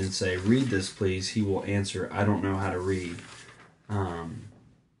cannot read and say, "Read this, please," he will answer, "I don't know how to read." Now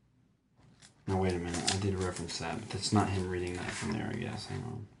wait a minute, I did reference that, but that's not him reading that from there, I guess.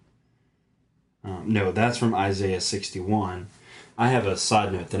 Hang on. No, that's from Isaiah 61. I have a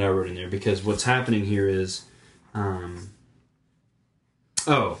side note that I wrote in there because what's happening here is,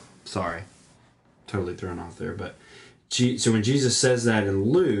 sorry, totally thrown off there. But so when Jesus says that in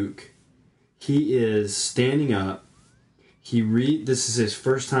Luke, he is standing up. This is his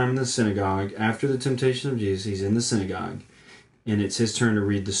first time in the synagogue after the temptation of Jesus. He's in the synagogue, and it's his turn to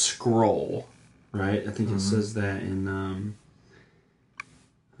read the scroll. Right? I think it says that in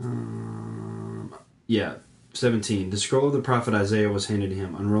 17. The scroll of the prophet Isaiah was handed to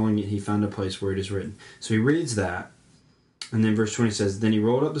him. Unrolling it, he found a place where it is written. So he reads that, and then verse 20 says, Then he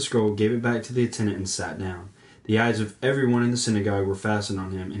rolled up the scroll, gave it back to the attendant, and sat down. The eyes of everyone in the synagogue were fastened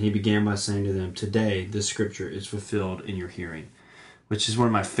on him, and he began by saying to them, Today this scripture is fulfilled in your hearing. Which is one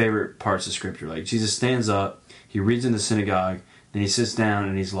of my favorite parts of scripture. Like, Jesus stands up, he reads in the synagogue, then he sits down,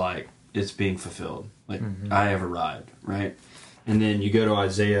 and he's like, it's being fulfilled. Like, I have arrived, right? And then you go to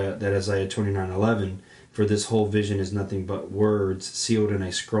Isaiah 29:11, for this whole vision is nothing but words sealed in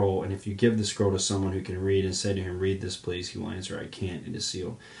a scroll, and if you give the scroll to someone who can read and say to him, "Read this, please," he will answer, "I can't, it is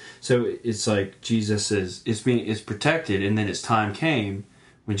sealed." So it's like Jesus says it's protected, and then its time came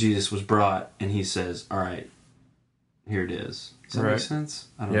when Jesus was brought, and he says, "All right, here it is." Does that make sense?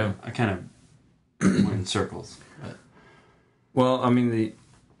 I don't know. I kind of went in circles. But. Well, I mean,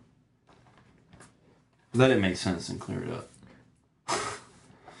 let it make sense and clear it up.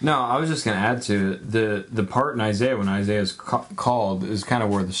 No, I was just going to add to it, the part in Isaiah when Isaiah is called is kind of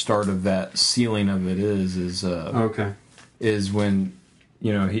where the start of that sealing of it is when,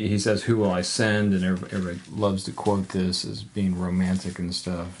 you know, he says, "Who will I send?" And everybody loves to quote this as being romantic and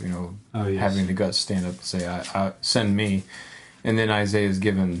stuff, you know, having the guts stand up and say, I send me. And then Isaiah is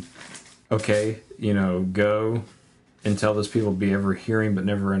given, okay, you know, go and tell this people, be ever hearing but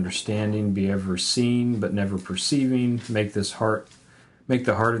never understanding, be ever seeing but never perceiving, make the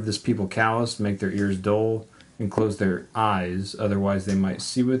heart of this people callous, make their ears dull, and close their eyes, otherwise they might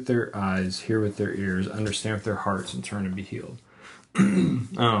see with their eyes, hear with their ears, understand with their hearts, and turn and be healed. And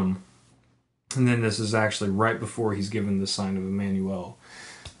then this is actually right before he's given the sign of Emmanuel,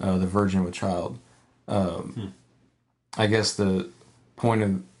 the virgin with child. I guess the point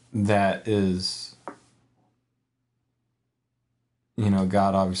of that is, you know,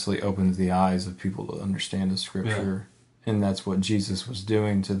 God obviously opens the eyes of people to understand the scripture. Yeah. And that's what Jesus was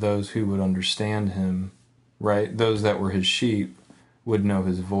doing to those who would understand him, right? Those that were his sheep would know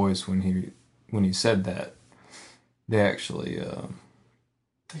his voice when he said that. They actually,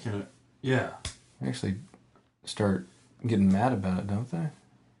 actually start getting mad about it, don't they?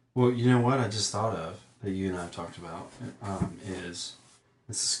 Well, you know what I just thought of that you and I have talked about is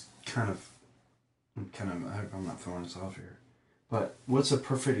this is kind of I hope I'm not throwing us off here, but what's a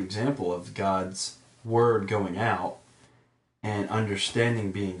perfect example of God's word going out and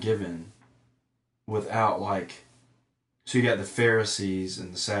understanding being given without, like, so you got the Pharisees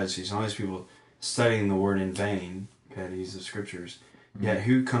and the Sadducees and all these people studying the word in vain, okay, to use the scriptures, yet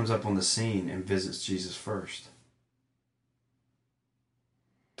who comes up on the scene and visits Jesus first?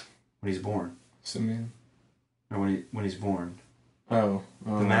 When he's born. Simeon? Or when he's born. The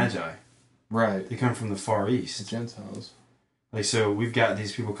Magi. Right. They come from the Far East. The Gentiles. Like, so we've got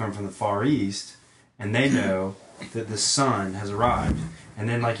these people come from the Far East, and they know that the Son has arrived. And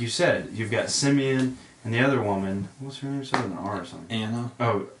then, like you said, you've got Simeon and the other woman. What's her name? Something with an R or something. Anna.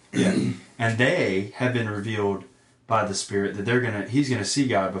 Oh, yeah. And they have been revealed by the Spirit that he's gonna see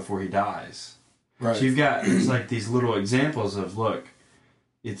God before he dies. Right. So you've got, it's like these little examples of, look,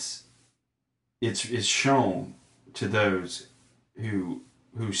 it's shown to those who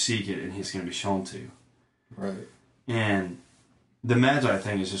seek it, and he's going to be shown to. Right. And the Magi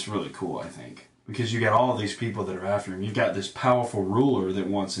thing is just really cool, I think, because you got all these people that are after him. You've got this powerful ruler that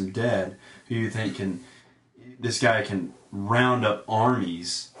wants him dead, who you think this guy can round up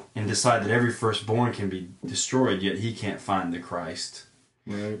armies and decide that every firstborn can be destroyed, yet he can't find the Christ.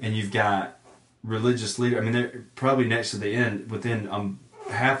 Right. And you've got religious leaders. I mean, they're probably next to the end, within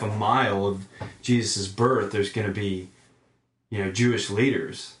half a mile of Jesus' birth, there's going to be, Jewish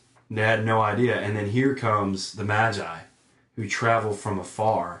leaders. They had no idea. And then here comes the Magi, who travel from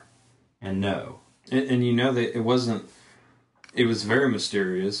afar and know. And that it wasn't, it was very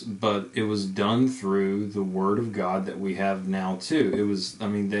mysterious, but it was done through the Word of God that we have now too. It was,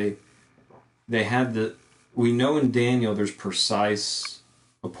 they had we know in Daniel there's precise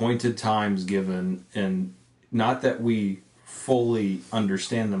appointed times given, and not that we fully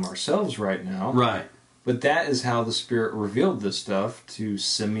understand them ourselves right now. Right. But that is how the Spirit revealed this stuff to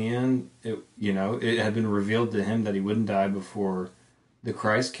Simeon. It had been revealed to him that he wouldn't die before the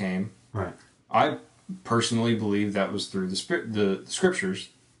Christ came. Right. I personally believe that was through the Spirit, the Scriptures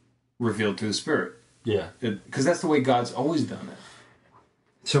revealed through the Spirit. Yeah. Because that's the way God's always done it.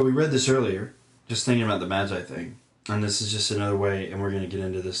 So we read this earlier, just thinking about the Magi thing. And this is just another way, and we're going to get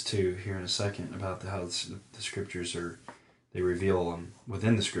into this too here in a second, about how the Scriptures they reveal them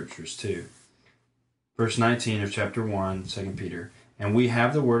within the Scriptures too. Verse 19 of chapter 1, 2 Peter. And we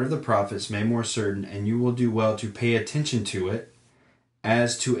have the word of the prophets made more certain, and you will do well to pay attention to it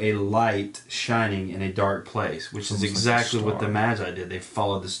as to a light shining in a dark place, which is exactly what the Magi did. They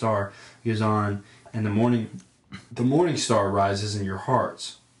followed the star. He goes on, and the morning star rises in your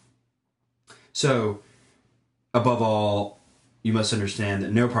hearts. So, above all, you must understand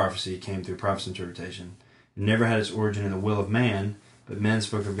that no prophecy came through prophet's interpretation. It never had its origin in the will of man, but men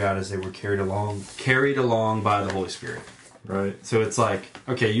spoke of God as they were carried along by the Holy Spirit. Right. So it's like,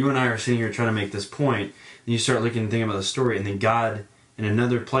 okay, you and I are sitting here trying to make this point, and you start looking and thinking about the story, and then God, in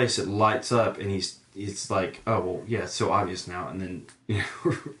another place, it lights up, and it's like, oh, well, yeah, it's so obvious now, and then,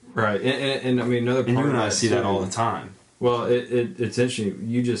 Right. And another part and you and of I that see too, that all the time. Well, it's interesting.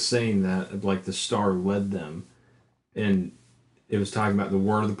 You just saying that, like the star led them, and it was talking about the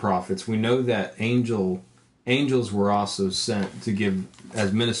word of the prophets. We know that angels were also sent to give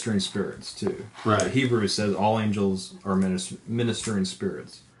as ministering spirits too. Right. Hebrews says all angels are ministering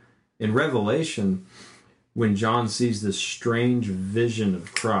spirits. In Revelation, when John sees this strange vision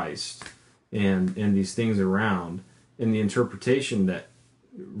of Christ and these things around, in the interpretation that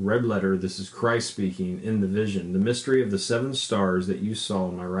red letter, this is Christ speaking in the vision. The mystery of the 7 stars that you saw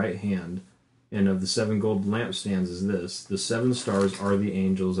in my right hand and of the 7 gold lampstands is this: the 7 stars are the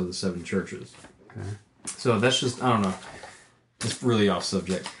angels of the 7 churches. Okay. So that's just, I don't know. It's really off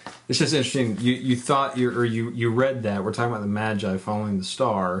subject. It's just interesting. You thought you read that we're talking about the Magi following the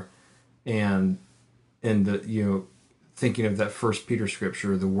star, and the thinking of that First Peter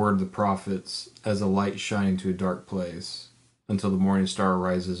scripture, the word of the prophets as a light shining to a dark place until the morning star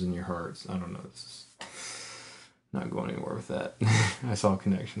rises in your hearts. I don't know. It's not going anywhere with that. I saw a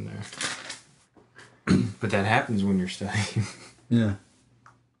connection there. But that happens when you're studying. Yeah.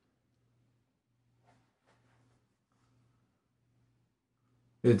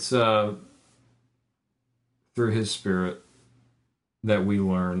 It's through his Spirit that we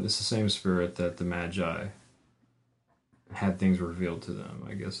learn. It's the same Spirit that the Magi had things revealed to them,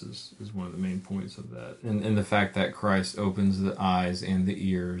 I guess is one of the main points of that. And the fact that Christ opens the eyes and the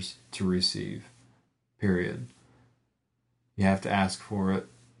ears to receive, period. You have to ask for it.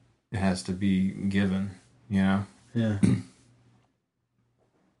 It has to be given, Yeah.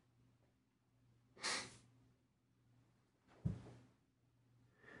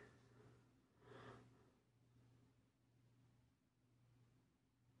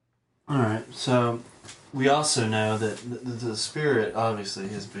 All right, so we also know that the Spirit obviously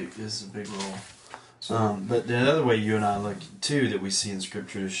is a big role. But the other way you and I look too, that we see in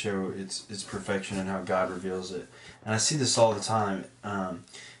Scripture to show its perfection and how God reveals it, and I see this all the time,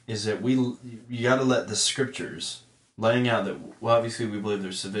 is that you got to let the Scriptures, laying out that, well, obviously we believe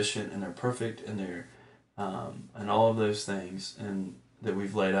they're sufficient and they're perfect and they're and all of those things and that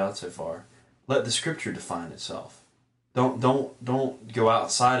we've laid out so far. Let the Scripture define itself. Don't go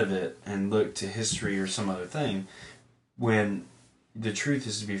outside of it and look to history or some other thing, when the truth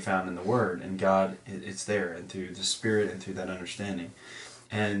is to be found in the Word, and God, it's there, and through the Spirit and through that understanding.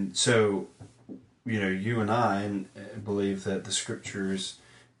 And so, you and I believe that the Scriptures,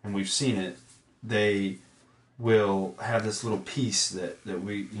 and we've seen it, they will have this little piece that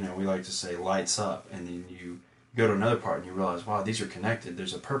we like to say lights up, and then you go to another part and you realize, wow, these are connected.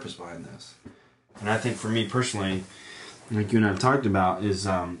 There's a purpose behind this. And I think for me personally, like you and I have talked about, is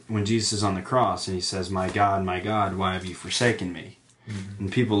when Jesus is on the cross and he says, my God, why have you forsaken me? Mm-hmm.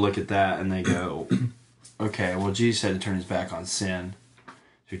 And people look at that and they go, okay, well, Jesus had to turn his back on sin.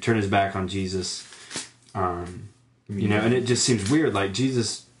 So he turned his back on Jesus. And it just seems weird. Like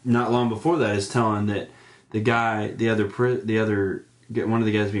Jesus, not long before that, is telling that one of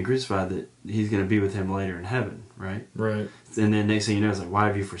the guys being crucified, that he's going to be with him later in heaven, right? Right. And then next thing you know, it's like, why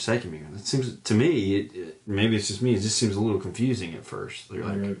have you forsaken me? It seems to me, maybe it's just me, it just seems a little confusing at first. They're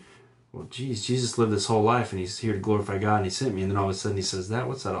like, right. Well, geez, Jesus lived this whole life and he's here to glorify God and he sent me, and then all of a sudden he says that?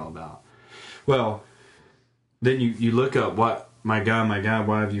 What's that all about? Well, then you look up, what, my God,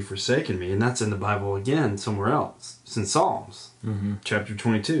 why have you forsaken me? And that's in the Bible again, somewhere else. It's in Psalms, chapter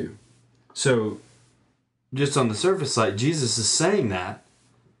 22. So, just on the surface, like, Jesus is saying that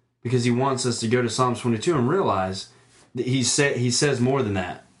because he wants us to go to Psalms 22 and realize that he says more than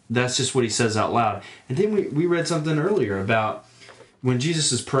that. That's just what he says out loud. And then we read something earlier about when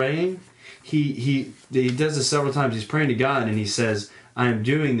Jesus is praying, he does this several times. He's praying to God and he says, I am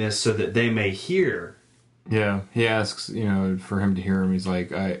doing this so that they may hear. Yeah, he asks, for him to hear him. He's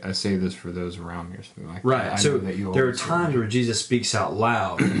like, I say this for those around me or something like that. Right. So there are times where Jesus speaks out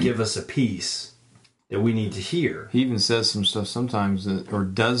loud to give us a peace that we need to hear. He even says some stuff sometimes or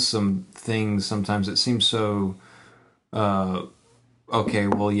does some things sometimes that seems so, okay,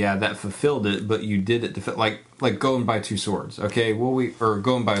 well, yeah, that fulfilled it, but you did it to, like go and buy 2 swords. Okay, well,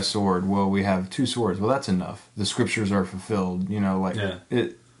 go and buy a sword. Well, we have 2 swords. Well, that's enough. The scriptures are fulfilled,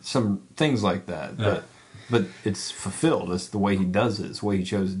 some things like that. Yeah. But it's fulfilled. It's the way he does it. It's the way he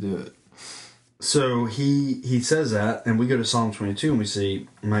chose to do it. So he says that, and we go to Psalm 22 and we see,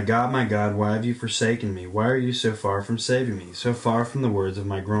 my God, why have you forsaken me? Why are you so far from saving me, so far from the words of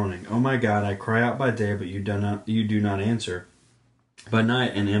my groaning? Oh my God, I cry out by day, but you do not answer. By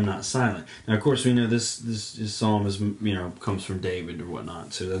night, and am not silent. Now, of course, we know this psalm is comes from David or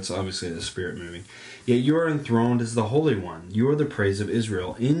whatnot, so that's obviously the Spirit moving. Yet you are enthroned as the Holy One. You are the praise of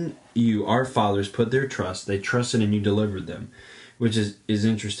Israel. In you, our fathers put their trust. They trusted and you delivered them, which is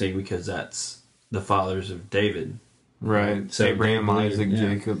interesting because that's the fathers of David. Right. So Abraham, Isaac,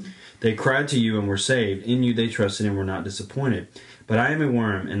 Jacob. They cried to you and were saved. In you they trusted and were not disappointed. But I am a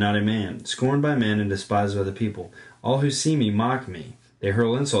worm and not a man, scorned by men and despised by the people. All who see me mock me. They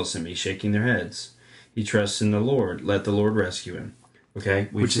hurl insults at me, shaking their heads. He trusts in the Lord. Let the Lord rescue him. Okay?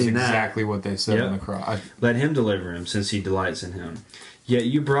 Which is exactly what they said on the cross. Let him deliver him, since he delights in him. Yet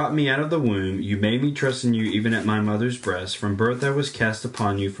you brought me out of the womb. You made me trust in you even at my mother's breast. From birth I was cast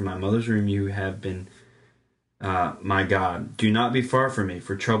upon you. From my mother's womb you have been my God. Do not be far from me,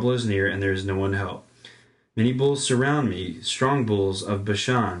 for trouble is near, and there is no one to help. Many bulls surround me. Strong bulls of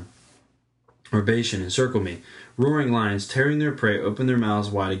Bashan encircle me. Roaring lions, tearing their prey, open their mouths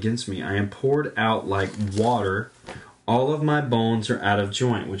wide against me. I am poured out like water. All of my bones are out of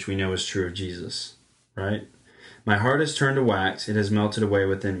joint, which we know is true of Jesus, right? My heart is turned to wax. It has melted away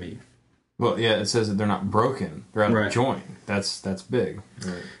within me. Well, yeah, it says that they're not broken. They're out of joint. That's big.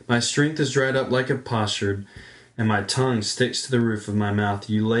 Right. My strength is dried up like a potsherd, and my tongue sticks to the roof of my mouth.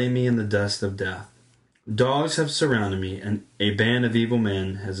 You lay me in the dust of death. Dogs have surrounded me, and a band of evil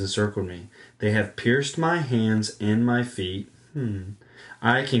men has encircled me. They have pierced my hands and my feet.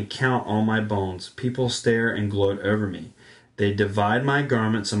 I can count all my bones. People stare and gloat over me. They divide my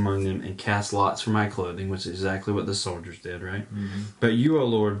garments among them and cast lots for my clothing, which is exactly what the soldiers did, right? Mm-hmm. But you, O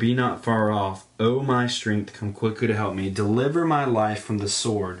Lord, be not far off. O my strength, come quickly to help me. Deliver my life from the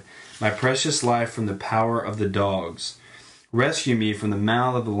sword, my precious life from the power of the dogs. Rescue me from the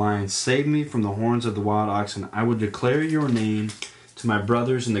mouth of the lion. Save me from the horns of the wild oxen. I will declare your name to my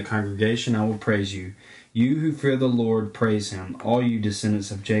brothers in the congregation. I will praise you. You who fear the Lord, praise him. All you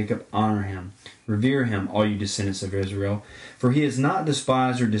descendants of Jacob, honor him. Revere him, all you descendants of Israel. For he has not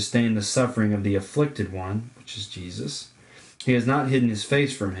despised or disdained the suffering of the afflicted one, which is Jesus. He has not hidden his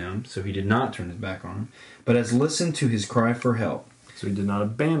face from him, so he did not turn his back on him, but has listened to his cry for help. So he did not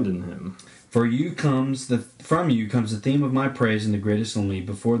abandon him. From you comes the theme of my praise and the greatest on me.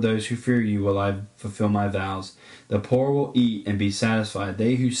 Before those who fear you will I fulfill my vows. The poor will eat and be satisfied.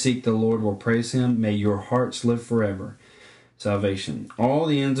 They who seek the Lord will praise him. May your hearts live forever. Salvation. All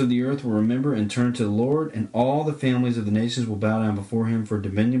the ends of the earth will remember and turn to the Lord, and all the families of the nations will bow down before him, for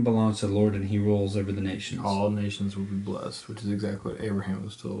dominion belongs to the Lord, and he rules over the nations. All nations will be blessed, which is exactly what Abraham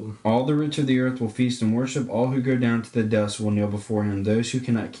was told. All the rich of the earth will feast and worship. All who go down to the dust will kneel before him, those who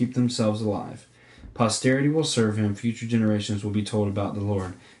cannot keep themselves alive. Posterity will serve him. Future generations will be told about the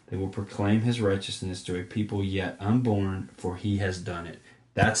Lord. They will proclaim his righteousness to a people yet unborn, for he has done it.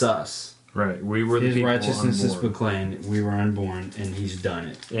 That's us. Right. We were the His people righteousness is unborn. proclaimed. We were unborn, and he's done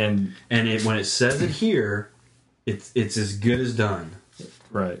it. And When it says it here, it's as good as done.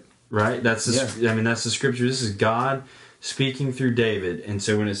 right. Right? That's the scripture. This is God speaking through David. And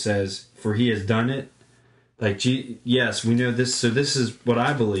so when it says, for he has done it, like, yes, we know this. So this is what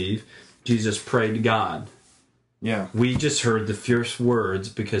I believe. Jesus prayed to God. Yeah. We just heard the fierce words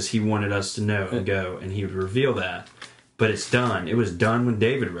because he wanted us to know and go, and he would reveal that. But it's done. It was done when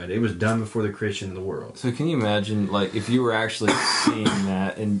David read it. It was done before the creation of the world. So can you imagine, like, if you were actually seeing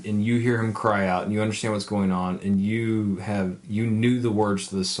that and you hear him cry out and you understand what's going on and you knew the words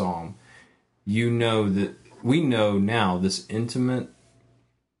to the psalm, you know that we know now this intimate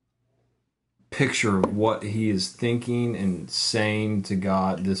picture of what he is thinking and saying to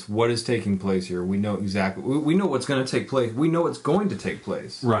God, what is taking place here. We know exactly. We know what's going to take place. We know it's going to take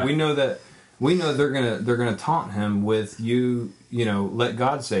place. Right. We know they're gonna taunt him with let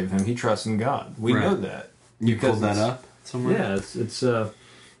God save him. He trusts in God. We know that. You pulled that up somewhere? Yeah, it's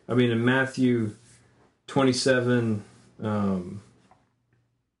in Matthew 27,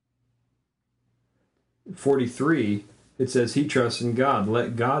 43, it says he trusts in God.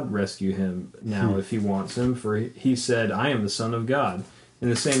 Let God rescue him now if he wants him, for he said, I am the Son of God. In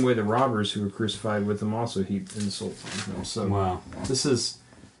the same way the robbers who were crucified with him also heaped insults on him. So wow. This is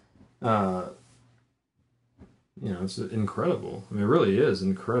it's incredible. I mean, it really is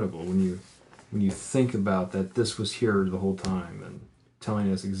incredible when you think about that this was here the whole time and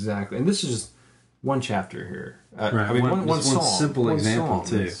telling us exactly. And this is just one chapter here. Right. I mean, one psalm, simple one example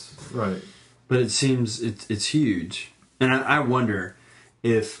psalm. too. Right. But it seems it's huge, and I wonder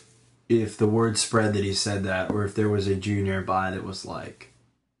if the word spread that he said that, or if there was a Jew nearby that was like,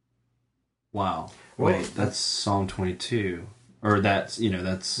 "Wow, wait, that's Psalm 22." Or that's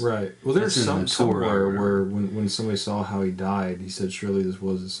right. Well, there's some somewhere where when somebody saw how he died, he said, "Surely this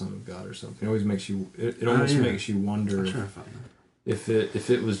was the Son of God," or something. It always makes you. It almost makes you wonder if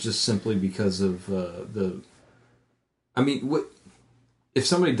it was just simply because of the. I mean, what if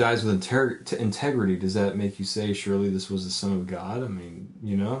somebody dies with integrity? Does that make you say, "Surely this was the Son of God"? I mean,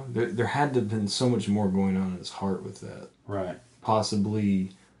 there had to have been so much more going on in his heart with that. Right.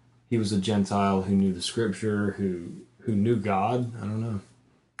 Possibly, he was a Gentile who knew the Scripture, who knew God. I don't know.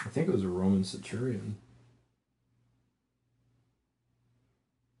 I think it was a Roman centurion.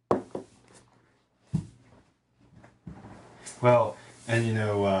 Well,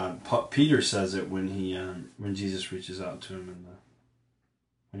 and Peter says it when Jesus reaches out to him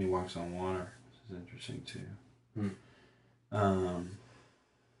when he walks on water. This is interesting too. I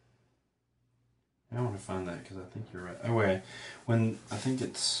want to find that because I think you're right. Oh wait,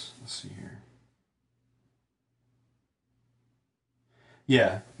 let's see here.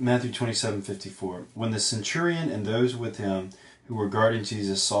 Yeah, Matthew 27:54. When the centurion and those with him who were guarding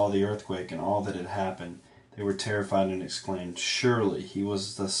Jesus saw the earthquake and all that had happened, they were terrified and exclaimed, "Surely he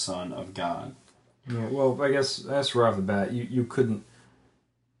was the Son of God." Yeah, well, I guess that's right off the bat. You couldn't.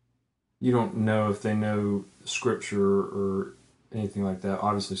 You don't know if they know Scripture or anything like that.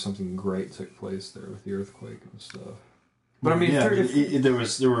 Obviously, something great took place there with the earthquake and stuff. But I mean,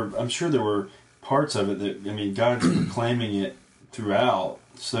 I'm sure there were parts of it that God's proclaiming it throughout.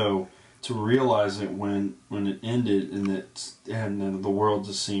 So to realize it when it ended and then the world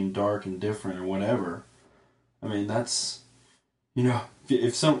just seemed dark and different or whatever. I mean, that's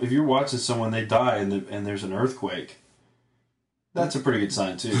if you're watching someone, they die and there's an earthquake, that's a pretty good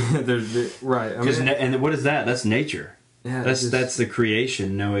sign too. Right. And what is that? That's nature. Yeah, that's the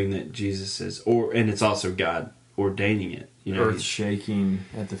creation knowing that Jesus is, and it's also God ordaining it. Earth shaking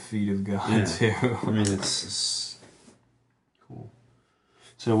at the feet of God too. I mean, it's cool.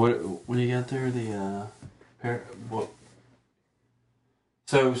 So what do you got there?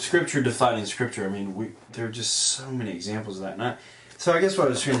 So Scripture defining Scripture. I mean, there are just so many examples of that. So I guess what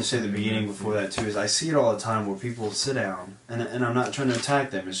I was trying to say at the beginning before that too is I see it all the time where people sit down, and I'm not trying to attack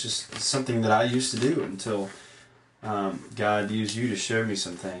them. It's just something that I used to do until God used you to show me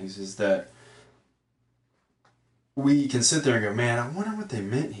some things. Is that we can sit there and go, man, I wonder what they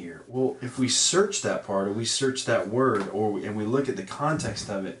meant here. Well, if we search that part, or we search that word, and we look at the context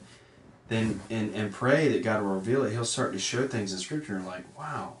of it, then and pray that God will reveal it, He'll start to show things in Scripture and like,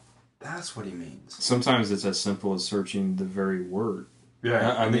 wow, that's what He means. Sometimes it's as simple as searching the very word.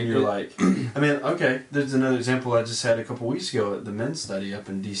 Yeah, I mean, you're like, okay, there's another example I just had a couple weeks ago at the men's study up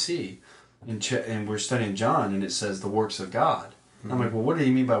in D.C., and we're studying John, and it says the works of God. Mm-hmm. I'm like, well, what do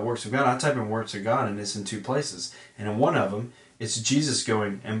you mean by works of God? I type in works of God, and it's in 2 places. And in one of them, it's Jesus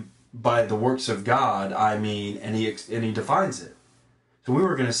going, and by the works of God, I mean, and he defines it. So we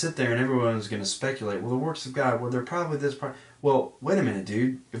were going to sit there and everyone was going to speculate, well, the works of God, well, they're probably this part. Well, wait a minute,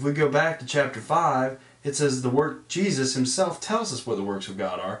 dude. If we go back to chapter 5, it says the work, Jesus himself tells us what the works of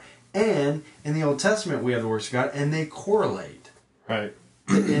God are. And in the Old Testament, we have the works of God, and they correlate. Right.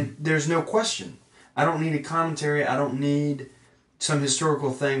 And there's no question. I don't need a commentary. I don't need some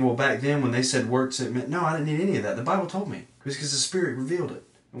historical thing. Well, back then when they said works, it meant, no, I didn't need any of that. The Bible told me. Because the Spirit revealed it.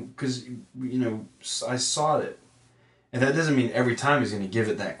 Because, I saw it. And that doesn't mean every time he's going to give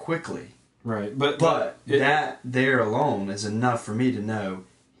it that quickly. Right. But that there alone is enough for me to know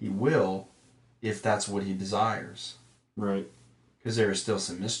he will if that's what he desires. Right. Because there are still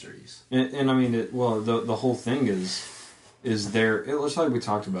some mysteries. And I mean, the whole thing is there. It's like we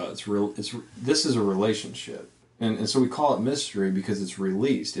talked about. This is a relationship, and so we call it mystery because it's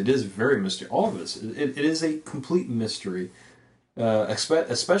released. It is very mystery. All of us. It is a complete mystery,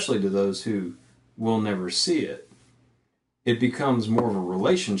 especially to those who will never see it. It becomes more of a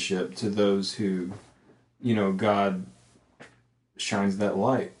relationship to those who, God shines that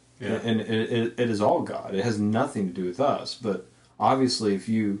light. Yeah. And it is all God. It has nothing to do with us. But obviously, if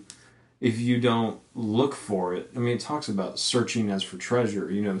you don't look for it, I mean, it talks about searching as for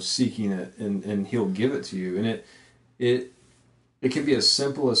treasure, seeking it, and He'll give it to you. And it can be as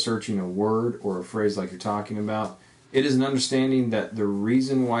simple as searching a word or a phrase like you're talking about. It is an understanding that the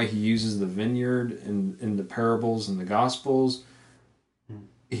reason why He uses the vineyard in the parables and the Gospels,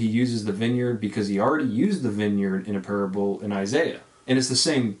 He uses the vineyard because He already used the vineyard in a parable in Isaiah. And it's the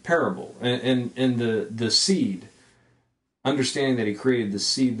same parable. And the seed, understanding that He created the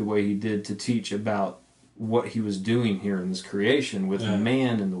seed the way He did to teach about what He was doing here in this creation with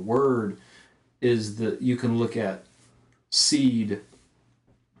man and the Word, is that you can look at seed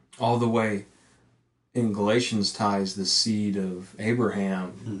all the way. In Galatians ties the seed of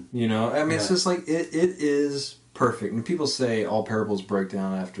Abraham. It's just like it is perfect. And people say all parables break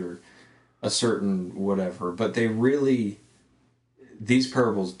down after a certain whatever, but these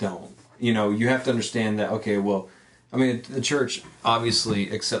parables don't. You have to understand that, okay, well, I mean, the church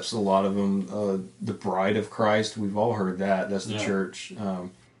obviously accepts a lot of them. The bride of Christ, we've all heard that. That's the church.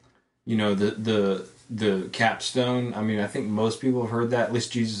 The capstone, I mean, I think most people have heard that. At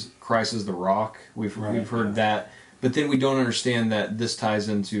least Jesus Christ is the rock. We've heard that. But then we don't understand that this ties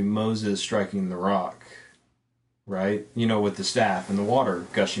into Moses striking the rock, right? With the staff and the water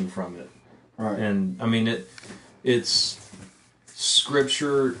gushing from it. Right. And, I mean, it's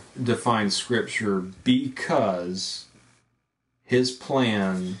Scripture defines Scripture because His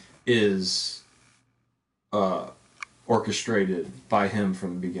plan is orchestrated by Him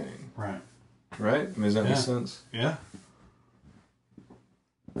from the beginning. Right. Right? I mean, does that make sense? Yeah.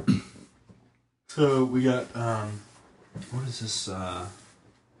 So we got, what is this, let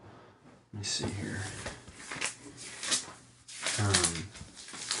me see here.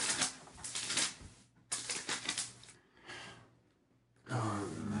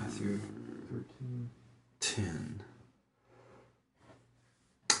 Matthew 10.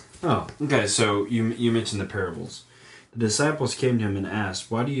 Oh, okay, so you mentioned the parables. The disciples came to him and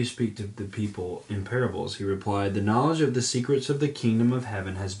asked, "Why do you speak to the people in parables?" He replied, "The knowledge of the secrets of the kingdom of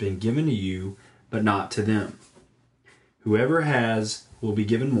heaven has been given to you, but not to them. Whoever has will be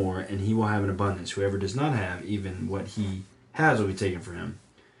given more, and he will have an abundance. Whoever does not have, even what he has will be taken from him.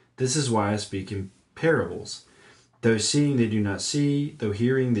 This is why I speak in parables. Though seeing they do not see, though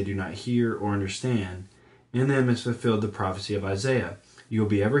hearing they do not hear or understand. In them is fulfilled the prophecy of Isaiah. You will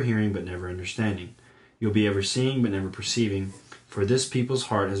be ever hearing, but never understanding. You'll be ever seeing, but never perceiving. For this people's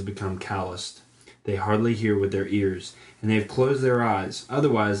heart has become calloused. They hardly hear with their ears, and they have closed their eyes.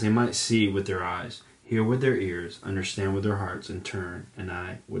 Otherwise they might see with their eyes, hear with their ears, understand with their hearts, and turn, and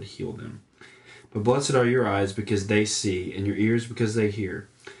I would heal them. But blessed are your eyes because they see, and your ears because they hear.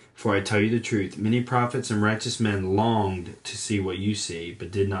 For I tell you the truth, many prophets and righteous men longed to see what you see, but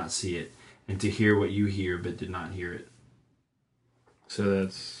did not see it, and to hear what you hear, but did not hear it." So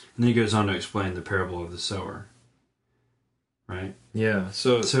that's... And then he goes on to explain the parable of the sower. Right? Yeah.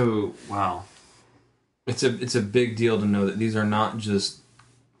 So wow. It's a big deal to know that these are not just,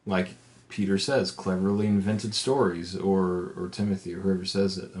 like Peter says, cleverly invented stories, or Timothy, or whoever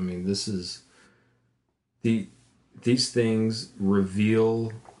says it. I mean, this is... These things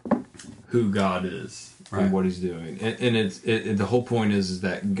reveal who God is, right, and what He's doing. And the whole point is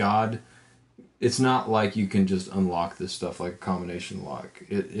that God... It's not like you can just unlock this stuff like a combination lock.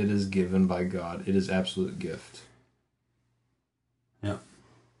 It is given by God. It is absolute gift. Yeah.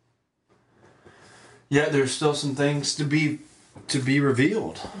 Yeah, there's still some things to be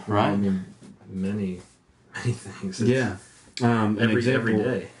revealed, right? I mean, many things. Yeah. Every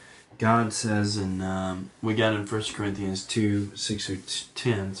day. God says, and we got in 1 Corinthians 2, 6 through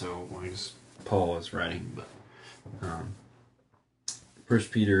 10, so I guess Paul is writing, but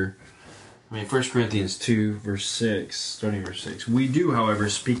 1 Corinthians 2, verse 6, starting verse 6. We do, however,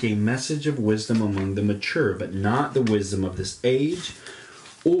 speak a message of wisdom among the mature, but not the wisdom of this age,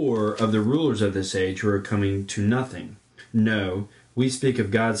 or of the rulers of this age who are coming to nothing. No, we speak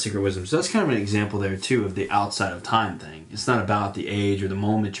of God's secret wisdom. So that's kind of an example there, too, of the outside of time thing. It's not about the age or the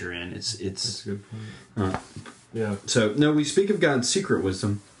moment you're in. It's That's a good point. Yeah. So, no, we speak of God's secret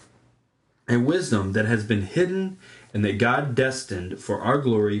wisdom, and wisdom that has been hidden and that God destined for our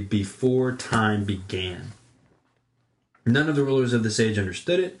glory before time began. None of the rulers of this age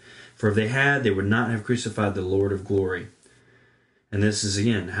understood it, for if they had, they would not have crucified the Lord of glory. And this is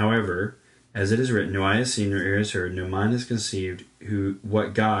again, however, as it is written, no eye has seen, nor ear has heard, no mind has conceived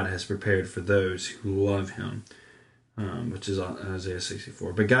what God has prepared for those who love him. Which is Isaiah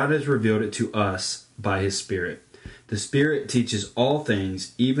 64. But God has revealed it to us by his Spirit. The Spirit teaches all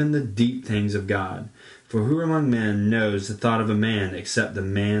things, even the deep things of God. For who among men knows the thought of a man except the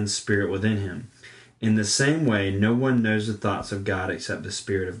man's spirit within him? In the same way, no one knows the thoughts of God except the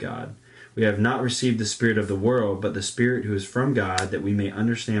Spirit of God. We have not received the spirit of the world, but the Spirit who is from God, that we may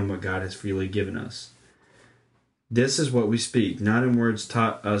understand what God has freely given us. This is what we speak, not in words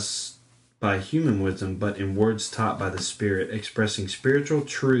taught us by human wisdom, but in words taught by the Spirit, expressing spiritual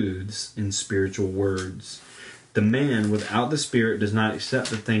truths in spiritual words. The man without the Spirit does not accept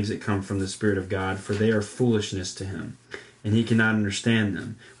the things that come from the Spirit of God, for they are foolishness to him, and he cannot understand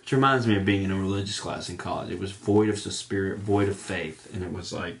them. Which reminds me of being in a religious class in college. It was void of the Spirit, void of faith, and it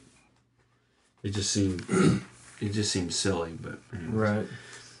was like, it just seemed silly, but anyways. Right.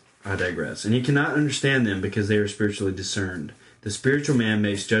 I digress. And he cannot understand them because they are spiritually discerned. The spiritual man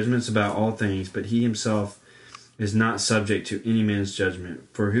makes judgments about all things, but he himself is not subject to any man's judgment.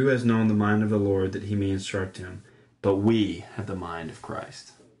 For who has known the mind of the Lord that he may instruct him? But we have the mind of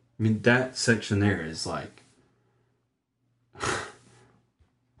Christ. I mean, that section there is like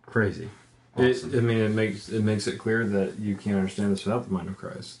crazy. Awesome. It makes it clear that you can't understand this without the mind of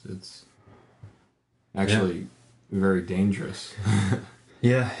Christ. It's actually very dangerous.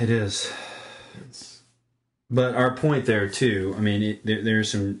 Yeah, it is. But our point there too, I mean,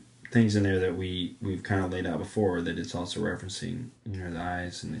 there's some things in there that we've kind of laid out before, that it's also referencing, the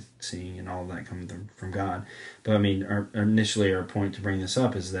eyes and the seeing and all of that coming from God. But I mean, initially our point to bring this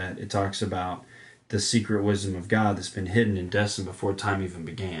up is that it talks about the secret wisdom of God that's been hidden and destined before time even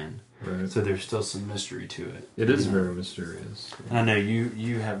began. Right. So there's still some mystery to it. It is very mysterious. And I know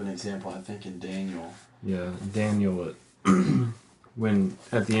you have an example, I think, in Daniel. Yeah, Daniel. When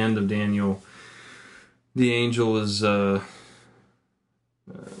at the end of Daniel, the angel is What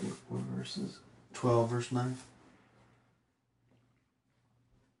verses? 12, verse 9.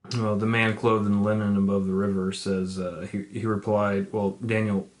 Well, the man clothed in linen above the river says, he replied, well,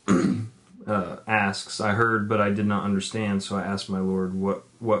 Daniel asks, I heard, but I did not understand, so I asked my Lord,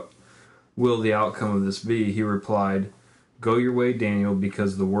 what will the outcome of this be? He replied, go your way, Daniel,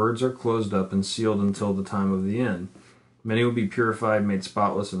 because the words are closed up and sealed until the time of the end. Many will be purified, made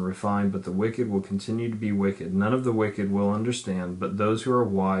spotless, and refined, but the wicked will continue to be wicked. None of the wicked will understand, but those who are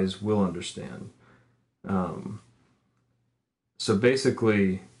wise will understand. So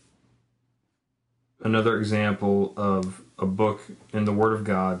basically, another example of a book in the Word of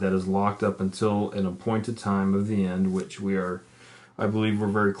God that is locked up until an appointed time of the end, which I believe we're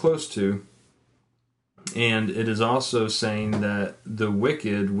very close to. And it is also saying that the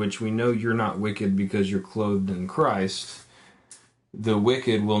wicked, which we know you're not wicked because you're clothed in Christ, the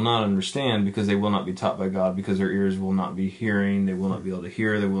wicked will not understand because they will not be taught by God, because their ears will not be hearing, they will not be able to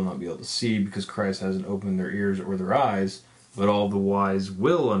hear, they will not be able to see, because Christ hasn't opened their ears or their eyes. But all the wise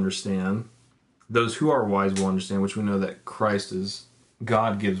will understand. Those who are wise will understand, which we know that Christ is,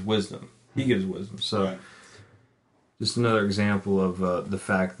 God gives wisdom. He gives wisdom. So, right. Just another example of the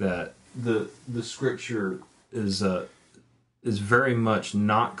fact that the Scripture is very much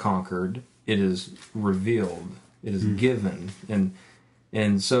not conquered. It is revealed. It is given,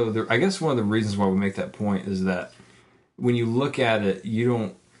 and so I guess one of the reasons why we make that point is that when you look at it, you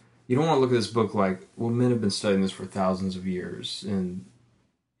don't want to look at this book like, well, men have been studying this for thousands of years, and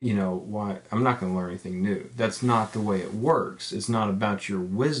why I'm not going to learn anything new. That's not the way it works. It's not about your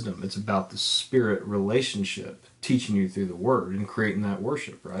wisdom. It's about the Spirit relationship teaching you through the Word and creating that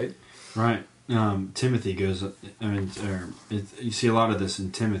worship, right? Right. Timothy goes, you see a lot of this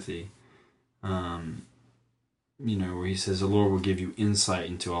in Timothy, where he says the Lord will give you insight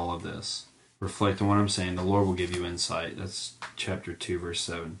into all of this. Reflect on what I'm saying, the Lord will give you insight. That's chapter 2, verse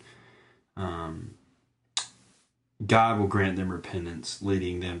 7. God will grant them repentance,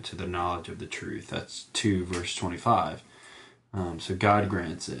 leading them to the knowledge of the truth. That's 2 verse 25. So God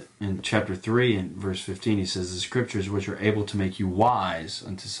grants it. In chapter 3 and verse 15, he says, the scriptures which are able to make you wise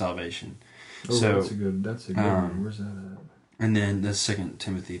unto salvation. Oh, so that's a good one. Where's that at? And then that's 2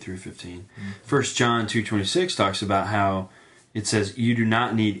 Timothy 3:15. 1 John 2:26 talks about how it says, you do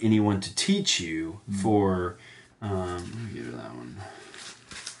not need anyone to teach you for... let me get to that one.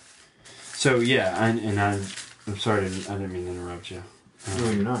 So, yeah, I'm sorry, I didn't mean to interrupt you.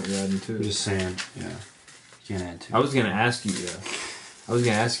 No, you're not. You're adding to I'm it. just saying, yeah. You can't add to it. I was going to ask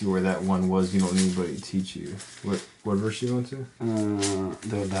you where that one was. You don't need anybody to teach you. What verse you went to?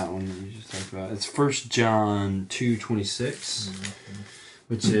 That one that you just talked about. It's 1 John 2:26,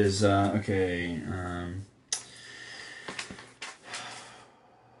 which is that's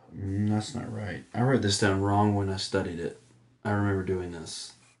not right. I wrote this down wrong when I studied it. I remember doing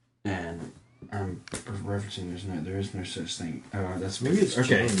this, and I'm referencing. There is no such thing. Oh, that's maybe it's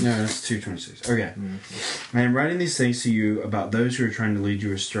okay. changed. No, it's 2:26. Okay. I am writing these things to you about those who are trying to lead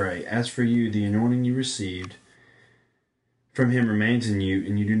you astray. As for you, the anointing you received from him remains in you,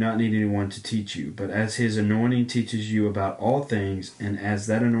 and you do not need anyone to teach you. But as his anointing teaches you about all things, and as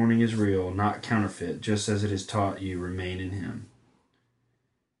that anointing is real, not counterfeit, just as it is taught you, remain in him.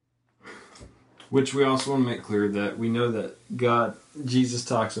 Which we also want to make clear that we know that Jesus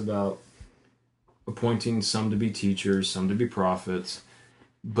talks about appointing some to be teachers, some to be prophets.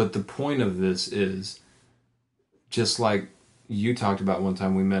 But the point of this is, just like you talked about one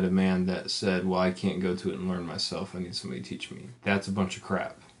time, we met a man that said, well, I can't go to it and learn myself. I need somebody to teach me. That's a bunch of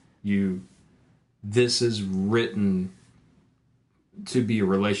crap. This is written to be a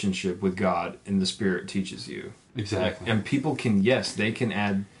relationship with God, and the Spirit teaches you. Exactly. And people can, they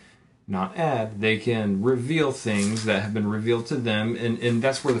can they can reveal things that have been revealed to them, and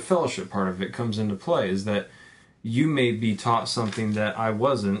that's where the fellowship part of it comes into play, is that you may be taught something that I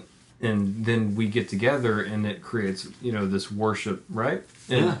wasn't, and then we get together and it creates, this worship, right?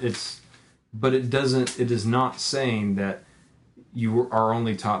 And but it is not saying that you are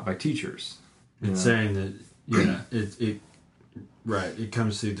only taught by teachers. It's saying that, it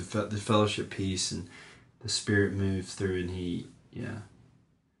comes through the fellowship piece, and the Spirit moves through, and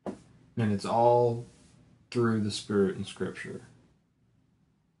and it's all through the Spirit in Scripture.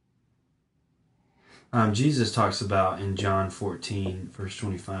 Jesus talks about in John 14, verse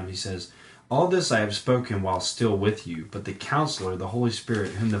 25, he says, all this I have spoken while still with you, but the Counselor, the Holy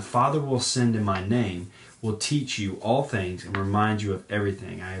Spirit, whom the Father will send in my name, will teach you all things and remind you of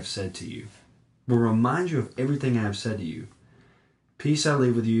everything I have said to you. Will remind you of everything I have said to you. Peace I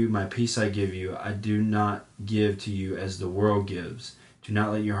leave with you, my peace I give you. I do not give to you as the world gives. Do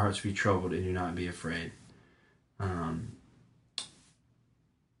not let your hearts be troubled, and do not be afraid.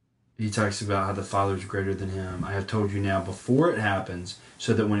 He talks about how the Father is greater than him. I have told you now before it happens,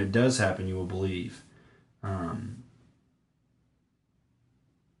 so that when it does happen, you will believe.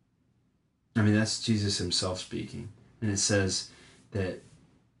 That's Jesus himself speaking. And it says that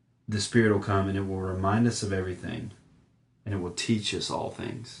the Spirit will come and it will remind us of everything, and it will teach us all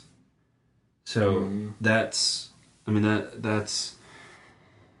things. So that's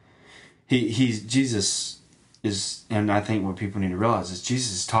Jesus is, and I think what people need to realize is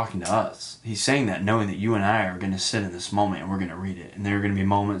Jesus is talking to us. He's saying that knowing that you and I are going to sit in this moment and we're going to read it. And there are going to be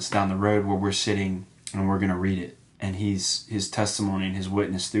moments down the road where we're sitting and we're going to read it. And his testimony and his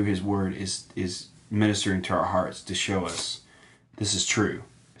witness through his word is ministering to our hearts to show us this is true.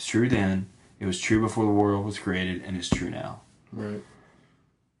 It's true then. It was true before the world was created, and it's true now. Right.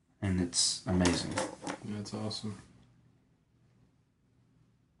 And it's amazing. That's awesome.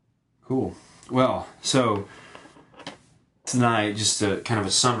 Cool. Well, so tonight, just a kind of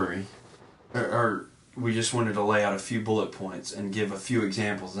a summary, or we just wanted to lay out a few bullet points and give a few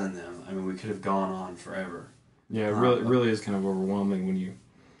examples in them. We could have gone on forever. Yeah, it really is kind of overwhelming when you.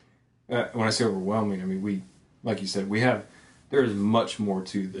 When I say overwhelming, we, like you said, there is much more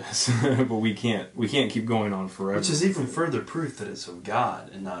to this, but we can't keep going on forever. Which is even further proof that it's of God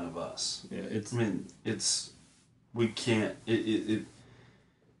and not of us. Yeah, we can't.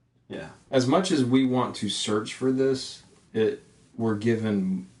 Yeah. As much as we want to search for this, we're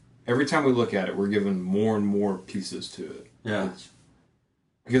given, every time we look at it, we're given more and more pieces to it. Yeah.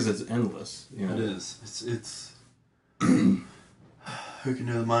 Because it's endless. It is. It's who can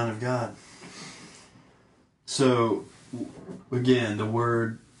know the mind of God? So, again, the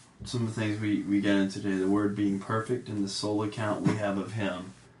word, some of the things we get into today, the word being perfect in the sole account we have of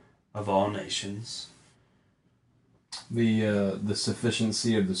him, of all nations. The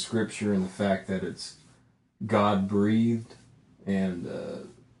sufficiency of the Scripture and the fact that it's God-breathed and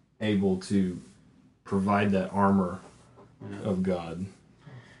able to provide that armor Yeah. of God.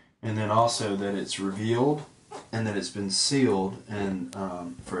 And then also that it's revealed and that it's been sealed and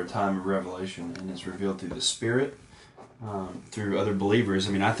for a time of revelation, and it's revealed through the Spirit, through other believers.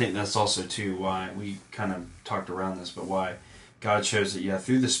 I mean, I think that's also too why we kind of talked around this, but why God shows it,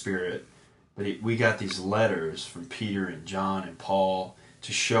 through the Spirit. But we got these letters from Peter and John and Paul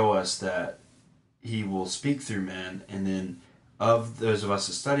to show us that He will speak through men, and then of those of us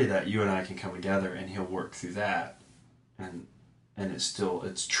that study that, you and I can come together and He'll work through that, and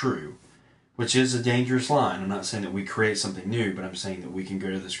it's true, which is a dangerous line. I'm not saying that we create something new, but I'm saying that we can go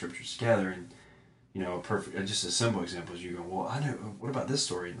to the Scriptures together, and just a simple example is you go, well, I know, what about this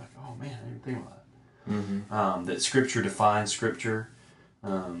story? And like, oh man, I didn't think about that. Mm-hmm. That Scripture defines Scripture.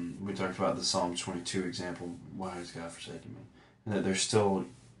 We talked about the Psalm 22 example, why has God forsaken me? And that there's still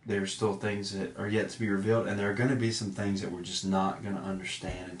things that are yet to be revealed, and there are going to be some things that we're just not going to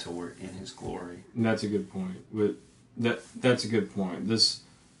understand until we're in His glory. And that's a good point. That's a good point. This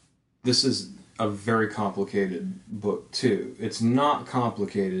is a very complicated book too. It's not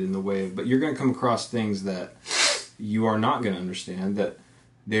complicated in the way but you're going to come across things that you are not going to understand, that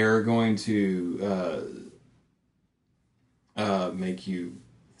they're going to make you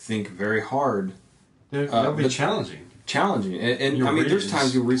think very hard. They'll be challenging. And I mean, there's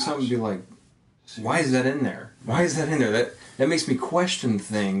times you'll read something and be like, why is that in there? Why is that in there? That makes me question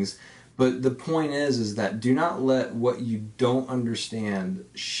things. But the point is that do not let what you don't understand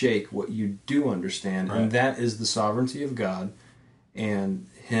shake what you do understand. Right. And that is the sovereignty of God and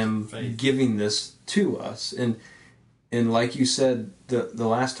Him Faith. giving this to us. And like you said the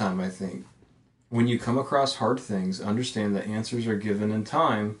last time, I think, when you come across hard things, understand that answers are given in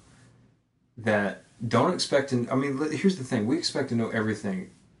time. That don't expect to... I mean, here's the thing. We expect to know everything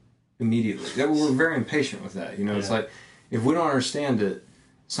immediately. We're very impatient with that. It's like, if we don't understand it,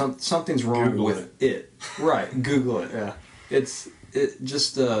 something's wrong Google with it. Right, Google it, yeah.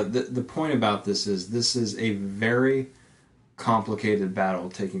 The point about this is a very complicated battle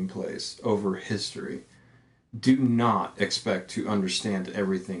taking place over history. Do not expect to understand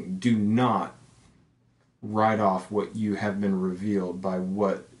everything. Do not write off what you have been revealed by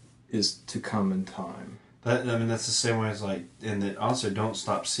what is to come in time. That's the same way as and that also don't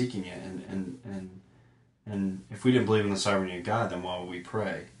stop seeking it, and if we didn't believe in the sovereignty of God, then why would we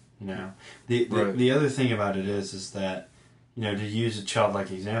pray? The other thing about it is that, to use a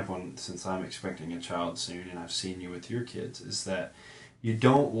childlike example, and since I'm expecting a child soon, and I've seen you with your kids, is that you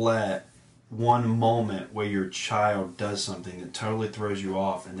don't let one moment where your child does something that totally throws you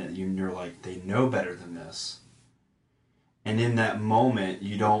off, and that you're like, they know better than this. And in that moment,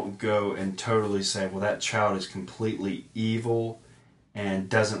 you don't go and totally say, well, that child is completely evil and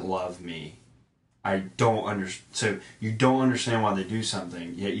doesn't love me. So you don't understand why they do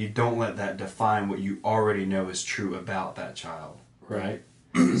something, yet you don't let that define what you already know is true about that child. Right?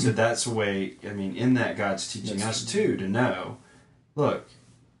 So that's the way, in that God's teaching us too, to know, look,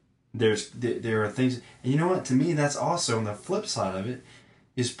 there are things, and you know what, to me that's also, on the flip side of it,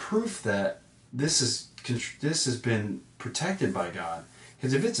 is proof that this has been protected by God.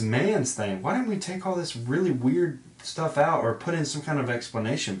 Because if it's man's thing, why don't we take all this really weird stuff out or put in some kind of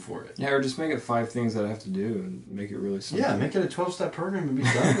explanation for it? Yeah, or just make it 5 things that I have to do and make it really simple. Yeah, make it a 12-step program and be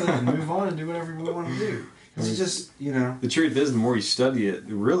done with it and move on and do whatever we want to do. It's just, The truth is, the more you study it,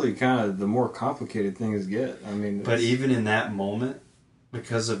 really kind of the more complicated things get. But even in that moment,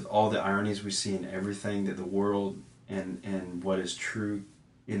 because of all the ironies we see in everything that the world and what is true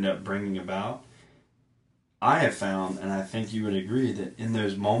end up bringing about, I have found, and I think you would agree, that in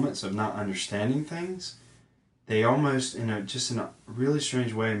those moments of not understanding things, they almost, in a really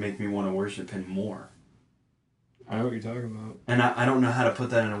strange way, make me want to worship Him more. I know what you're talking about. And I don't know how to put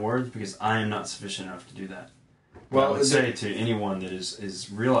that into words because I am not sufficient enough to do that. Well, I would say to anyone that is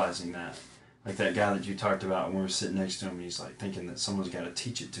realizing that, like that guy that you talked about when we were sitting next to him, and he's like thinking that someone's got to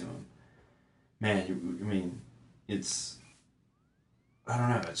teach it to him. Man, it's, I don't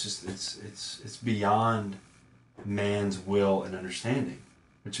know, it's just, it's beyond man's will and understanding,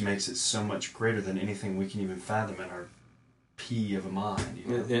 which makes it so much greater than anything we can even fathom in our pea of a mind.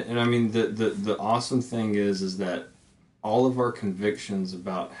 And the awesome thing is that all of our convictions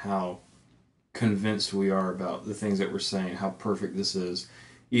about how convinced we are about the things that we're saying, how perfect this is,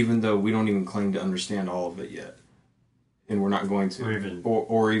 even though we don't even claim to understand all of it yet, and we're not going to,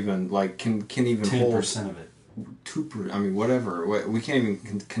 or even like can even 10% of it, 2%. Whatever. We can't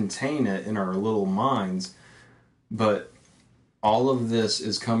even contain it in our little minds, but all of this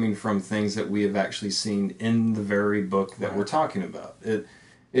is coming from things that we have actually seen in the very book that we're talking about.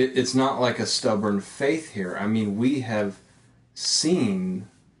 It's not like a stubborn faith here. We have seen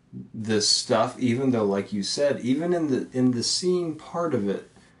this stuff, even though, like you said, even in the seeing part of it,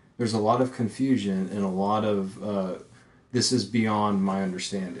 there's a lot of confusion and a lot of this is beyond my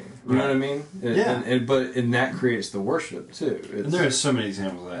understanding. You know what I mean? Yeah. And that creates the worship too. And there are so many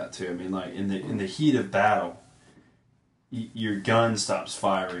examples of that too. I mean, like in the heat of battle, your gun stops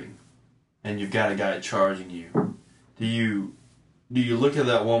firing, and you've got a guy charging you. Do you look at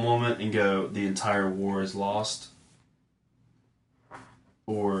that one moment and go, the entire war is lost?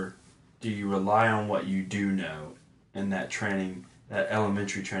 Or do you rely on what you do know and that training, that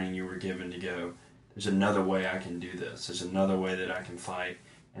elementary training you were given to go, there's another way I can do this. There's another way that I can fight.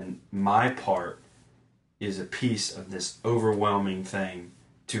 And my part is a piece of this overwhelming thing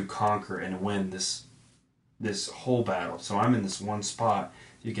to conquer and win this whole battle. So I'm in this one spot.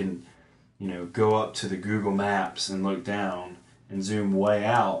 You can, go up to the Google Maps and look down and zoom way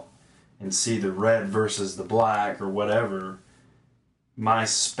out and see the red versus the black or whatever. My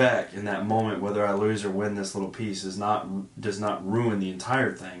speck in that moment, whether I lose or win this little piece, does not ruin the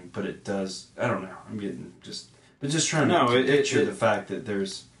entire thing, but it does. I don't know. I'm getting just trying to picture the fact that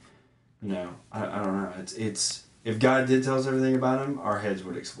there's, I don't know. It's if God did tell us everything about him, our heads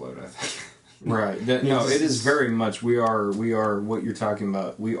would explode, I think. Right. It is very much. We are what you're talking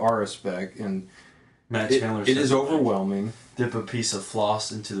about. We are a speck, and Matt Chandler. It is overwhelming. Dip a piece of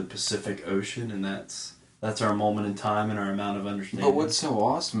floss into the Pacific Ocean, and that's our moment in time and our amount of understanding. But what's so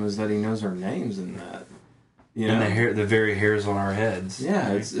awesome is that he knows our names in that. And the very hairs on our heads.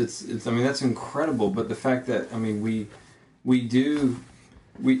 Yeah, right? it's. I mean, that's incredible. But the fact that we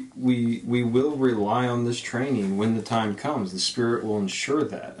will rely on this training when the time comes. The Spirit will ensure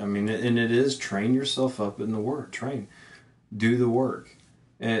that. I mean, and it is train yourself up in the Word. Do the work.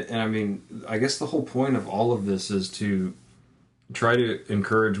 And I mean, I guess the whole point of all of this is to try to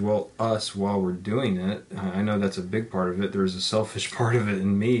encourage us while we're doing it. I know that's a big part of it. There's a selfish part of it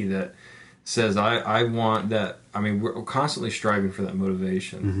in me that says I want that. I mean, we're constantly striving for that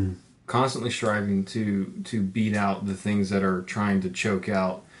motivation. Mm-hmm. Constantly striving to beat out the things that are trying to choke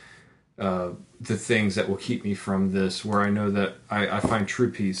out the things that will keep me from this, where I know that I find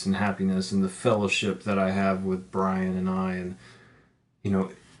true peace and happiness in the fellowship that I have with Brian and I, and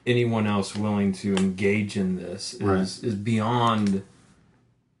anyone else willing to engage in this is beyond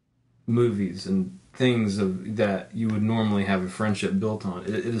movies and things that you would normally have a friendship built on.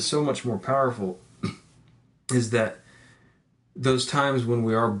 It is so much more powerful is that those times when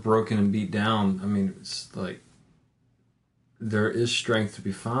we are broken and beat down, I mean, it's like there is strength to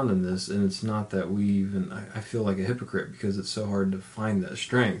be found in this, and it's not that we even, I feel like a hypocrite because it's so hard to find that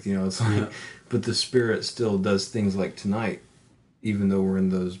strength, it's like, but the Spirit still does things like tonight, even though we're in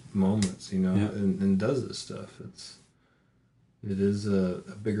those moments, and does this stuff. It is a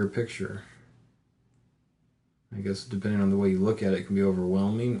bigger picture. I guess depending on the way you look at it, it can be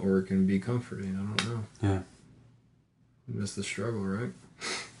overwhelming or it can be comforting. I don't know. Yeah. That's the struggle, right?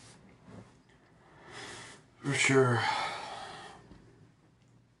 For sure.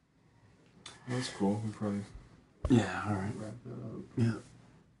 That's cool. We probably all right. Wrap that up.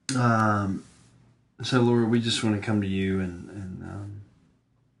 Yeah. So Lord, we just want to come to you and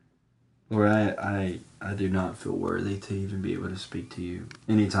Lord, I do not feel worthy to even be able to speak to you.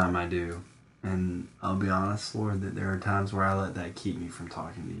 Anytime I do, and I'll be honest, Lord, that there are times where I let that keep me from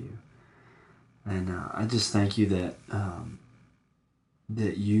talking to you. And I just thank you that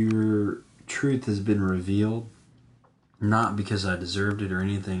that your truth has been revealed, not because I deserved it or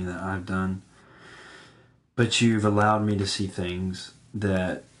anything that I've done, but you've allowed me to see things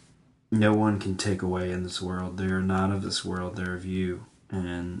that no one can take away in this world. They are not of this world, they're of you.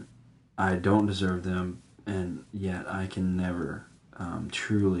 And I don't deserve them, and yet I can never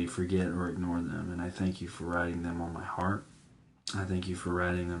truly forget or ignore them. And I thank you for writing them on my heart. I thank you for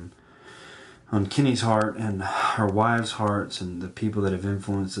writing them on Kenny's heart and our wives' hearts and the people that have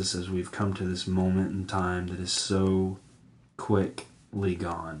influenced us as we've come to this moment in time that is so quickly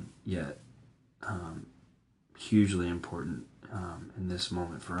gone, yet hugely important in this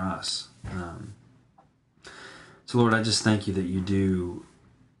moment for us. So Lord, I just thank you that you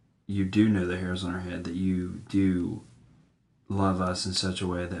do know the hairs on our head, that you do love us in such a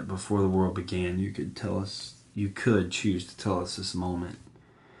way that before the world began, you could choose to tell us this moment.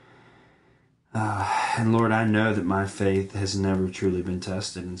 And Lord, I know that my faith has never truly been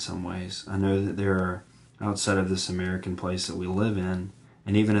tested in some ways. I know that there are, outside of this American place that we live in,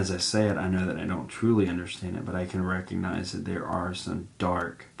 and even as I say it, I know that I don't truly understand it, but I can recognize that there are some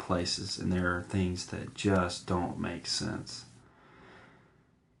dark places and there are things that just don't make sense.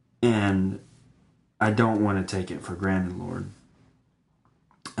 And I don't want to take it for granted, Lord,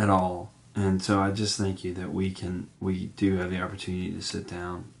 at all. And so I just thank you that we do have the opportunity to sit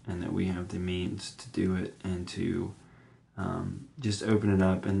down, and that we have the means to do it, and to just open it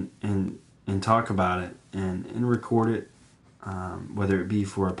up and talk about it and record it, whether it be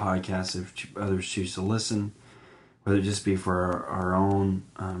for a podcast if others choose to listen, whether it just be for our own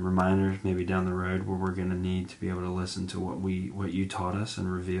reminders maybe down the road where we're going to need to be able to listen to what you taught us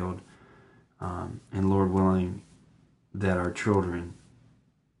and revealed, and Lord willing that our children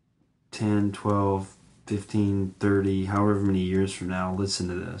 10, 12, 15, 30, however many years from now listen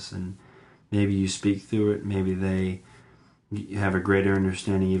to this, and maybe you speak through it, maybe they have a greater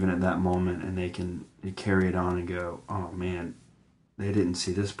understanding even at that moment, and they can carry it on and go, oh man, they didn't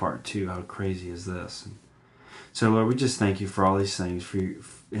see this part too, how crazy is this? And so Lord, we just thank you for all these things,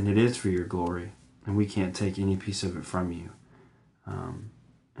 and it is for your glory, and we can't take any piece of it from you,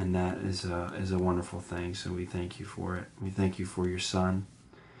 and that is a wonderful thing. So we thank you for it. We thank you for your Son,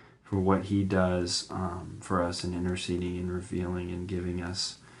 for what he does for us in interceding and revealing and giving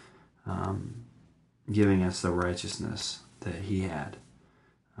us the righteousness that he had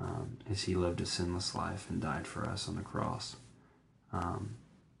as he lived a sinless life and died for us on the cross.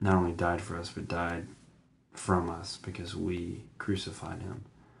 Not only died for us, but died from us because we crucified him.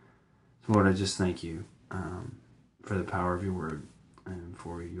 So Lord, I just thank you for the power of your word and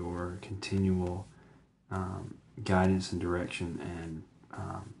for your continual guidance and direction and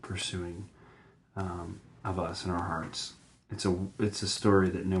pursuing of us in our hearts. It's a story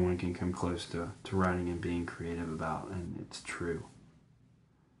that no one can come close to writing and being creative about, and it's true.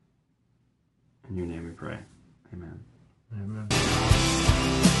 In your name we pray. Amen. Amen.